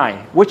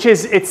asahinae, which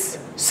is its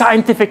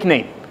scientific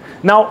name.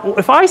 Now,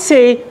 if I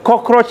say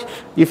cockroach,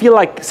 you feel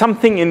like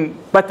something in,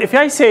 but if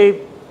I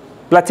say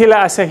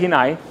Blatella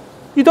asahinae,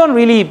 you don't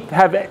really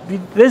have,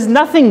 there's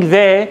nothing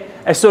there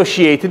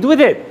associated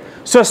with it.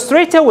 So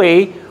straight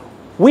away,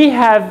 we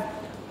have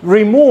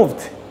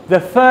removed the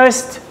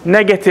first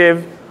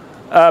negative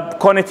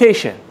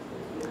connotation.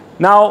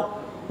 Now,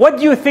 what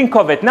do you think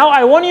of it? Now,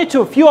 I want you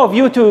to, a few of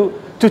you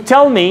to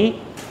tell me,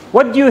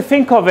 what do you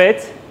think of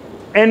it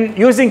in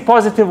using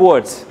positive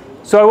words?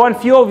 So I want a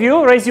few of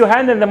you, raise your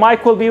hand and the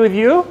mic will be with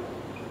you.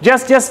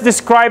 Just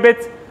describe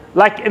it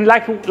like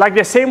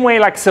the same way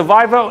like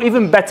survivor, or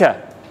even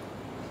better.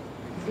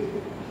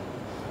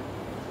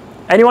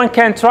 Anyone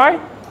can try?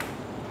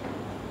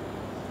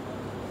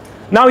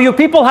 Now you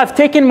people have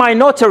taken my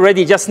note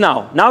already just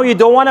now. Now you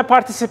don't want to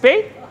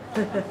participate?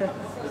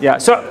 Yeah,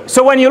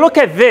 so when you look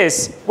at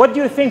this, what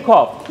do you think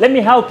of? Let me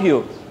help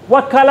you.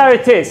 What color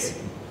it is?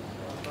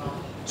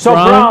 So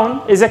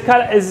brown is a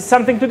color, is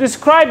something to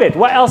describe it.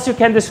 What else you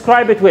can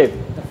describe it with?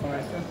 The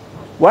fighter.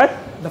 What?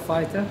 The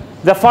fighter.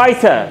 The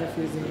fighter.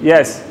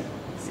 Yes.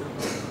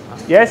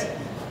 Yes?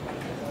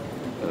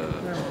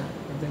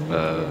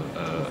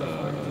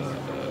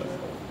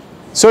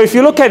 So if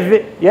you look at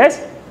the,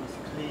 yes?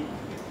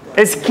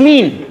 It's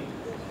clean.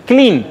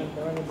 Clean.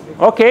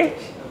 Okay.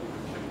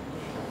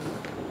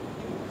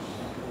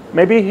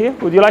 Maybe here,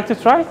 would you like to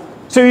try?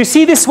 So you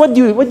see this, what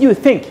do you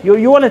think?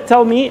 You want to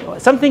tell me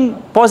something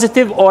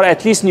positive or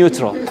at least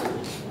neutral?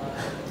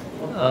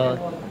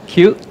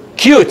 Cute.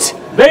 Cute.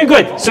 Very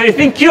good. So you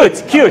think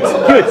cute, cute,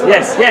 cute.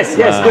 Yes, yes,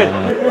 yes, good.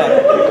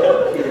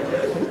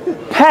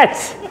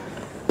 Pet.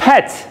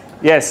 Pet.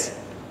 Yes.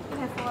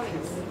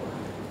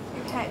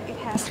 It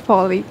has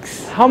 4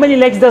 legs. How many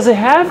legs does it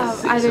have?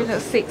 I don't know,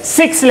 6.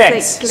 6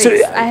 legs. 6 So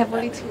legs. I have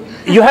only 2.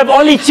 you have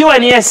only 2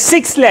 and he has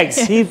 6 legs.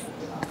 He's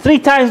 3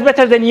 times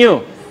better than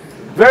you.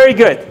 Very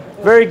good.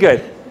 Very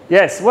good.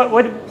 Yes.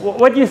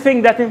 What do you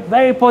think that is a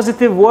very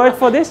positive word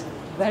for this?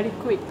 Very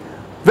quick.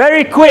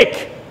 Very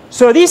quick.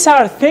 So these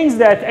are things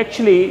that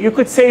actually you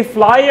could say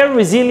flyer,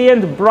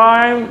 resilient,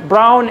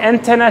 brown,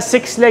 antenna,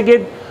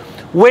 6-legged,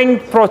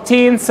 winged,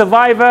 protein,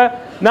 survivor.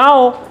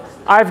 Now,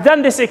 I've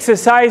done this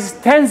exercise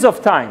tens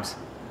of times.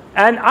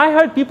 And I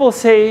heard people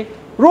say,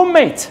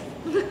 roommate.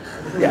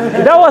 Yeah,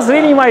 that was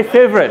really my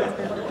favorite.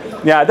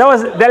 Yeah,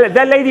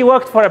 that lady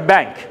worked for a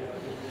bank.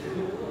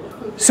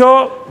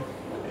 So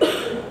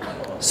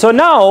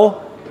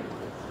now,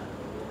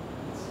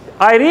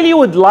 I really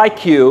would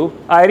like you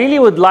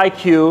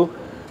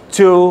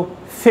to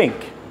think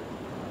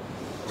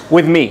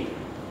with me.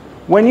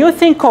 When you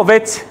think of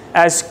it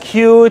as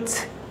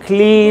cute,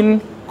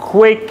 clean,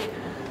 quick,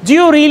 do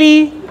you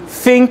really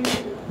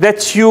think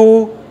that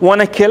you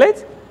want to kill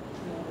it?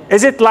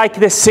 Is it like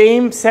the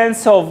same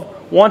sense of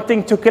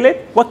wanting to kill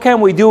it? What can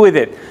we do with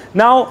it?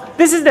 Now,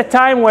 this is the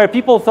time where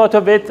people thought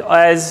of it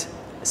as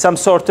some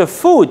sort of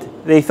food.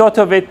 They thought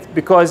of it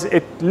because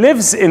it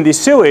lives in the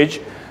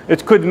sewage.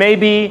 It could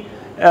maybe,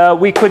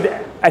 we could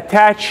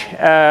attach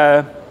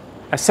a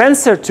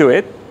sensor to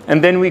it,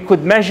 and then we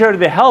could measure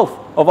the health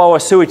of our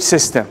sewage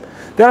system.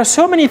 There are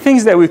so many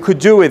things that we could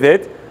do with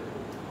it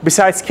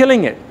besides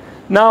killing it.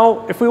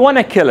 Now, if we want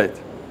to kill it,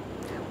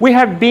 we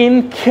have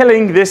been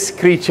killing this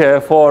creature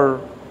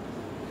for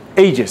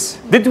ages.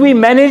 Did we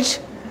manage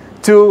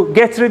to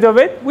get rid of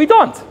it? We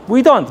don't.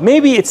 We don't.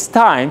 Maybe it's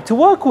time to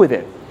work with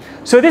it.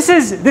 So this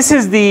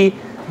is the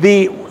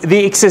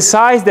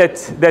exercise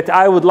that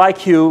I would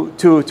like you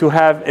to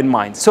have in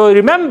mind. So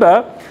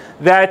remember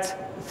that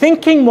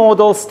thinking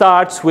model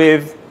starts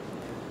with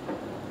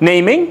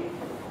naming,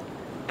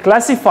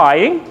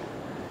 classifying,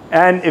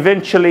 and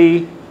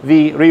eventually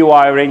the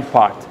rewiring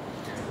part.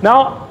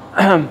 Now,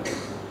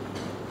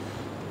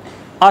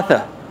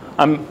 Arthur,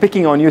 I'm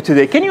picking on you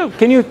today.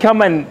 Can you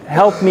come and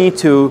help me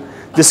to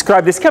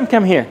describe this?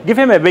 Come here. Give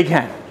him a big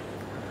hand.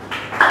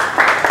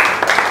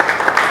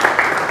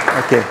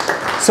 Okay.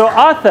 So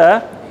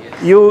Arthur,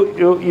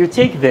 you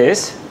take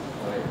this,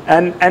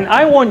 and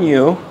I want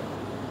you.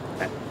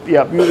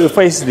 Yeah, you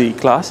face the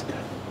class.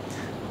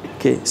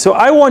 Okay. So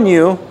I want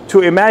you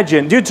to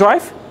imagine. Do you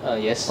drive?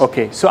 Yes.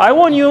 Okay. So I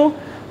want you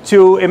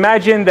to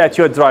imagine that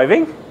you're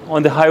driving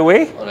on the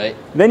highway. All right.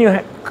 Then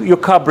your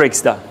car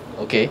breaks down.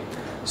 Okay.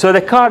 So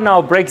the car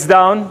now breaks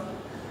down,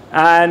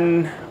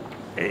 and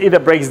either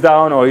breaks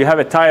down or you have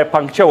a tire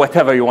puncture,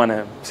 whatever you want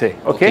to say.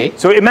 Okay?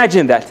 So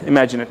imagine that.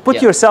 Imagine it.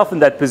 Put yourself in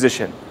that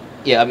position.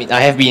 Yeah, I mean, I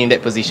have been in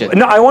that position.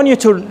 No, I want you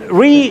to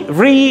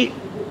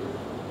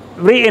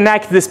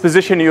reenact this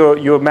position.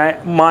 Your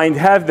mind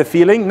have the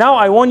feeling. Now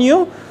I want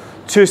you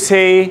to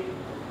say,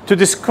 to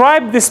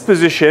describe this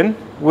position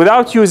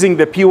without using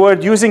the P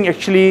word, using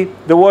actually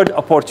the word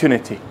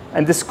opportunity,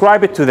 and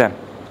describe it to them.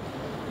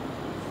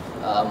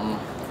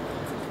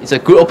 It's a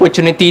good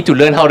opportunity to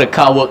learn how the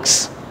car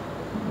works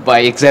by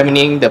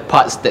examining the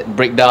parts that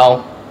break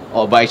down,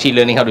 or by actually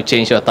learning how to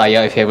change your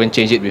tire if you haven't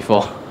changed it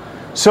before.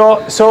 So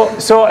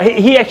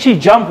he actually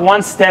jumped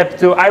one step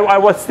to, I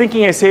was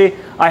thinking, I say,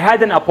 I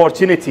had an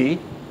opportunity,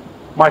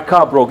 my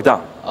car broke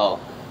down. Oh.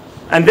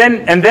 And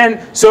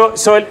then, so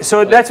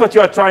that's what you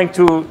are trying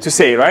to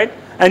say, right?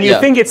 And you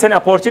think it's an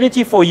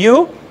opportunity for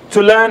you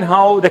to learn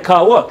how the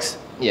car works.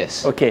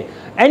 Yes. Okay.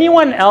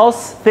 Anyone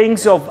else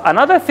thinks of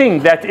another thing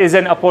that is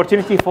an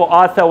opportunity for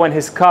Arthur when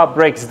his car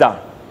breaks down?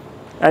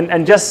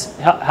 and just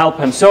help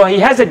him. So he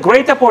has a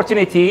great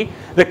opportunity.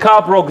 The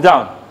car broke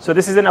down. So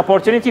this is an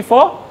opportunity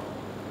for?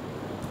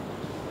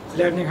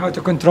 Learning how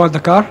to control the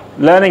car.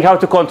 Learning how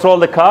to control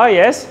the car,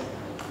 yes.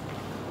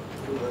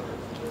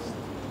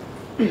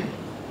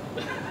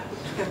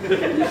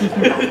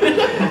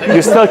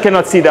 You still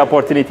cannot see the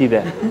opportunity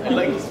there.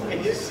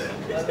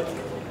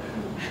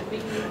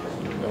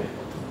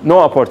 No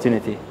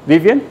opportunity.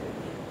 Vivian?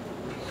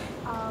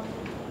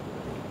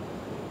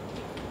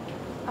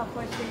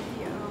 Opportunity.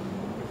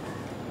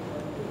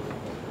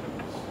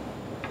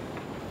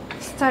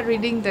 Start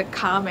reading the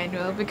car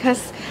manual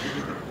because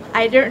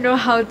I don't know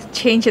how to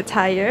change a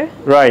tire.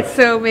 Right.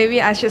 So maybe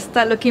I should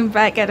start looking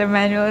back at the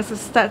manuals to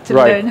start to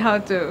Right. learn how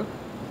to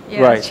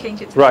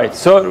change it. Right.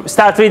 So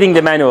start reading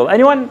the manual.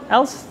 Anyone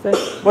else?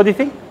 What do you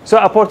think? So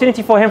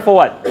opportunity for him for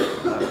what?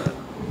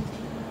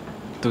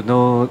 To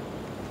know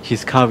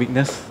his car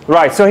weakness.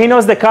 Right. So he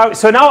knows the car.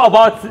 So now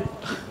about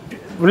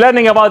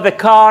learning about the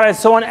car and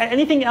so on.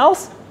 Anything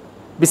else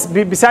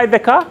beside the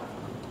car?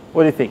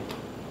 What do you think?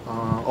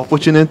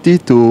 Opportunity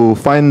to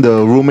find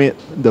the roommate,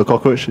 the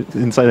cockroach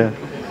inside there.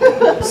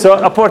 So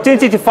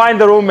opportunity to find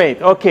the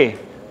roommate. Okay.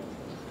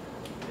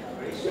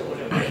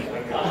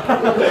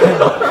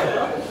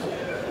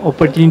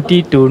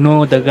 Opportunity to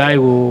know the guy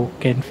who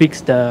can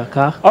fix the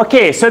car.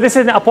 Okay, so this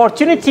is an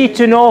opportunity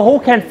to know who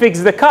can fix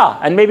the car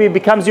and maybe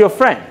becomes your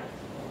friend.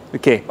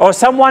 Okay, or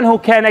someone who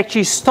can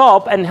actually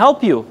stop and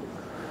help you.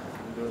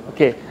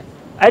 Okay,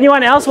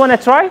 anyone else want to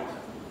try?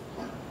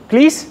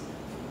 Please?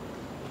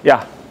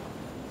 Yeah.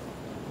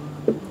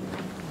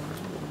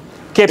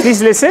 Okay,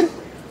 please listen.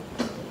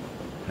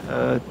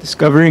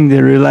 Discovering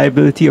the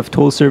reliability of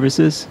toll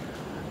services.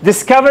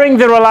 Discovering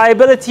the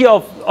reliability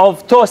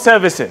of tow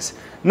services.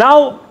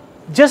 Now,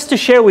 just to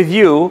share with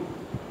you,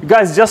 you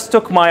guys just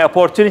took my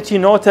opportunity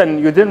note and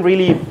you didn't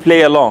really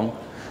play along.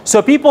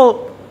 So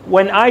people,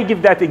 when I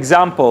give that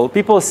example,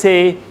 people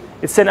say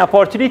it's an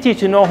opportunity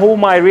to know who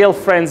my real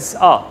friends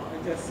are.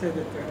 I just said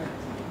it.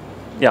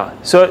 Yeah,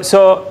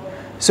 so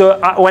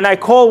when I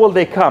call, will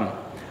they come?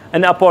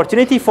 An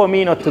opportunity for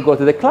me not to go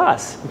to the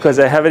class because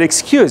I have an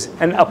excuse.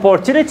 An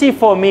opportunity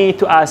for me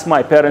to ask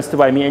my parents to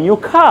buy me a new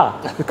car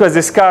because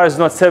this car is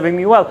not serving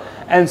me well,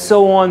 and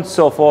so on,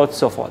 so forth,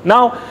 so forth.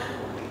 Now,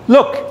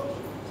 look,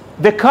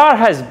 the car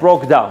has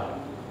broke down.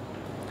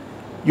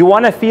 You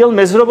want to feel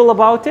miserable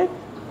about it?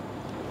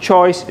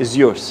 Choice is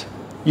yours.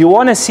 You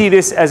want to see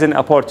this as an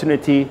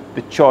opportunity?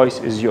 The choice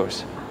is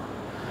yours.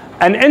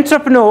 An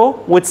entrepreneur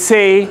would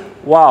say,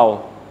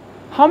 wow,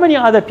 how many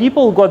other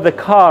people got the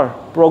car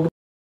broke down?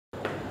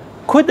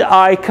 Could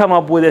I come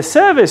up with a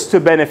service to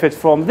benefit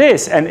from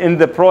this? And in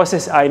the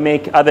process, I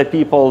make other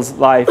people's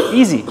life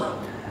easy.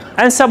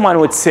 And someone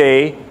would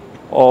say,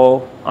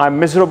 oh, I'm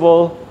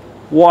miserable.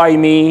 Why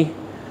me?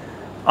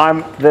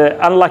 I'm the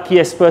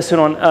unluckiest person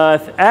on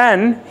earth.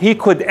 And he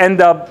could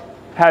end up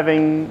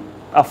having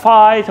a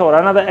fight or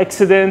another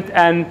accident.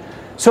 And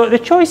so the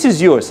choice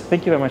is yours.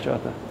 Thank you very much,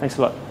 Arthur. Thanks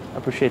a lot. I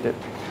appreciate it.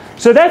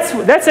 So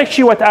that's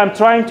actually what I'm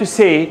trying to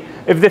say.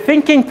 If the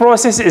thinking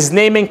process is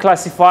naming,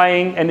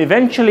 classifying, and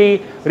eventually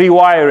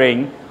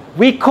rewiring,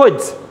 we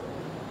could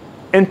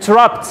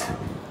interrupt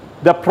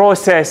the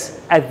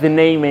process at the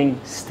naming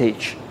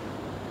stage.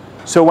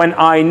 So when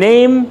I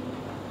name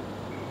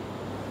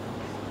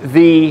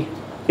the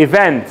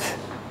event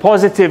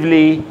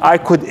positively, I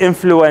could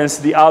influence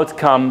the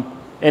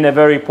outcome in a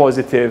very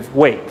positive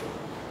way.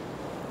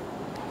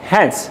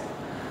 Hence,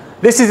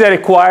 this is a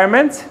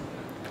requirement.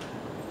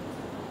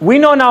 We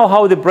know now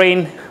how the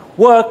brain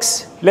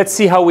works. Let's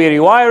see how we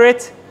rewire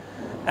it.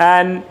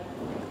 And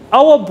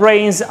our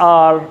brains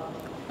are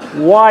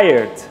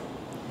wired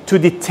to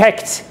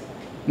detect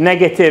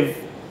negative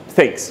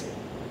things.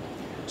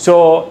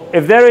 So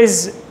if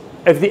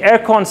the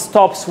aircon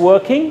stops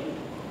working,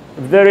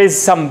 if there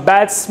is some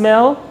bad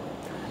smell,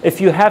 if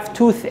you have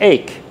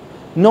toothache,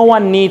 no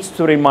one needs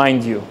to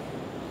remind you.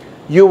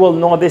 You will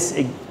know this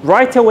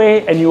right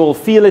away, and you will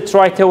feel it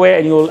right away,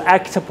 and you will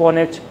act upon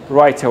it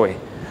right away.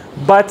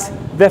 But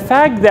the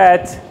fact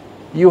that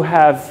you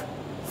have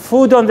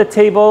food on the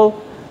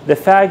table, the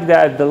fact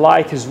that the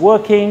light is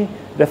working,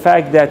 the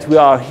fact that we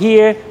are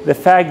here, the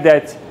fact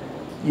that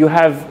you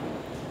have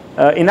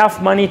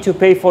enough money to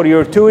pay for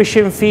your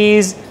tuition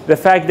fees, the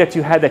fact that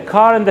you had a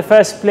car in the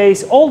first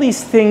place, all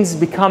these things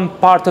become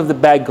part of the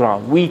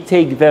background. We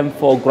take them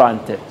for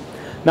granted.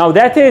 Now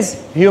that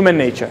is human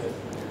nature.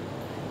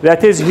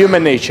 That is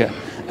human nature.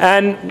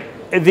 And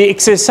the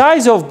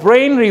exercise of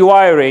brain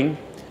rewiring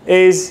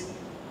is,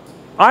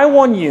 I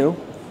want you,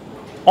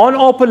 on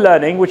Open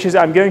Learning, which is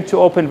I'm going to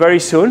open very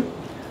soon,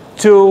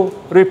 to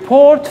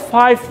report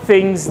 5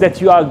 things that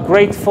you are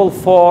grateful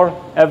for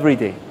every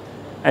day.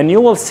 And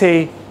you will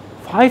say,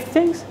 5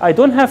 things? I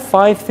don't have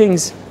 5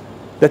 things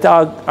that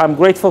I'm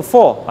grateful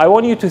for. I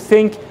want you to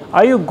think,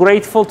 are you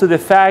grateful to the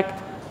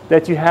fact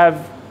that you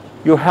have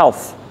your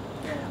health?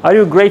 Are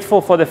you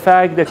grateful for the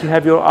fact that you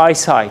have your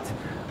eyesight?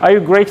 Are you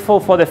grateful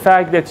for the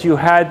fact that you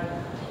had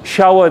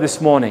shower this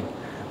morning?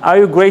 Are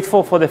you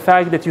grateful for the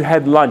fact that you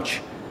had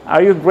lunch?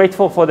 Are you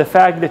grateful for the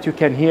fact that you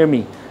can hear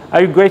me?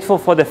 Are you grateful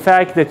for the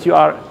fact that you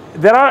are,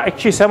 there are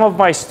actually some of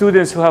my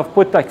students who have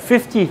put like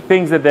 50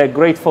 things that they're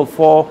grateful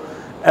for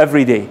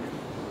every day.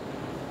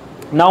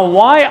 Now,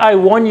 why I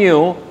want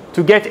you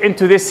to get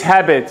into this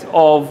habit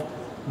of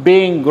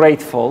being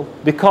grateful,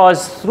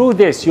 because through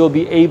this you'll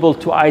be able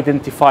to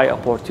identify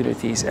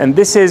opportunities. And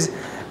this is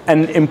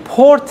an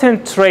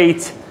important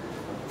trait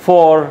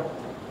for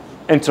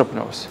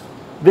entrepreneurs.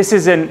 This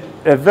is a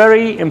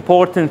very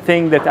important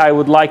thing that I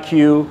would like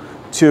you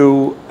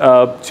to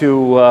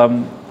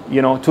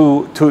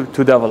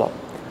develop.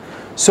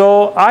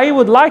 So I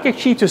would like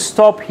actually to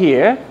stop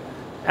here,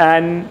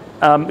 and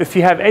if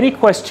you have any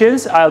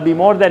questions, I'll be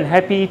more than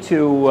happy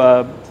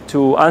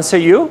to answer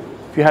you.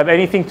 If you have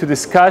anything to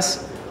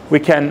discuss, we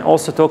can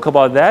also talk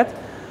about that.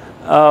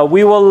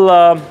 We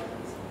will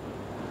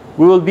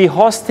be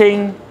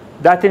hosting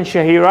Datin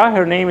Shahira.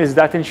 Her name is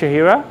Datin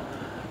Shahira.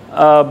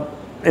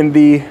 In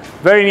the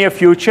very near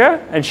future,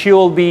 and she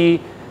will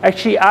be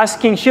actually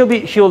asking, she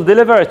will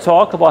deliver a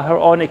talk about her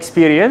own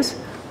experience.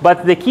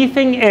 But the key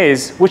thing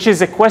is, which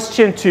is a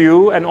question to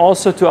you and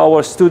also to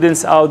our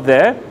students out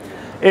there,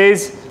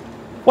 is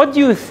what do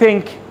you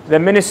think the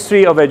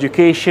Ministry of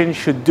Education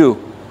should do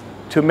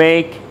to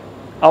make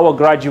our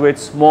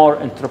graduates more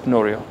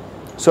entrepreneurial?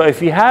 So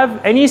if you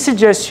have any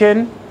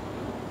suggestion,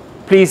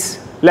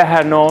 please let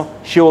her know.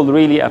 She will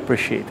really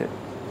appreciate it.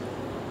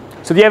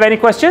 So do you have any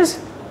questions?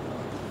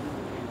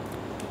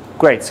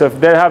 Great. So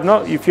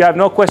if you have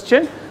no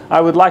question, I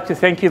would like to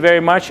thank you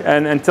very much.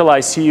 And until I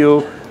see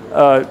you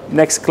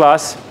next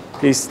class,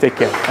 please take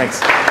care.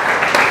 Thanks.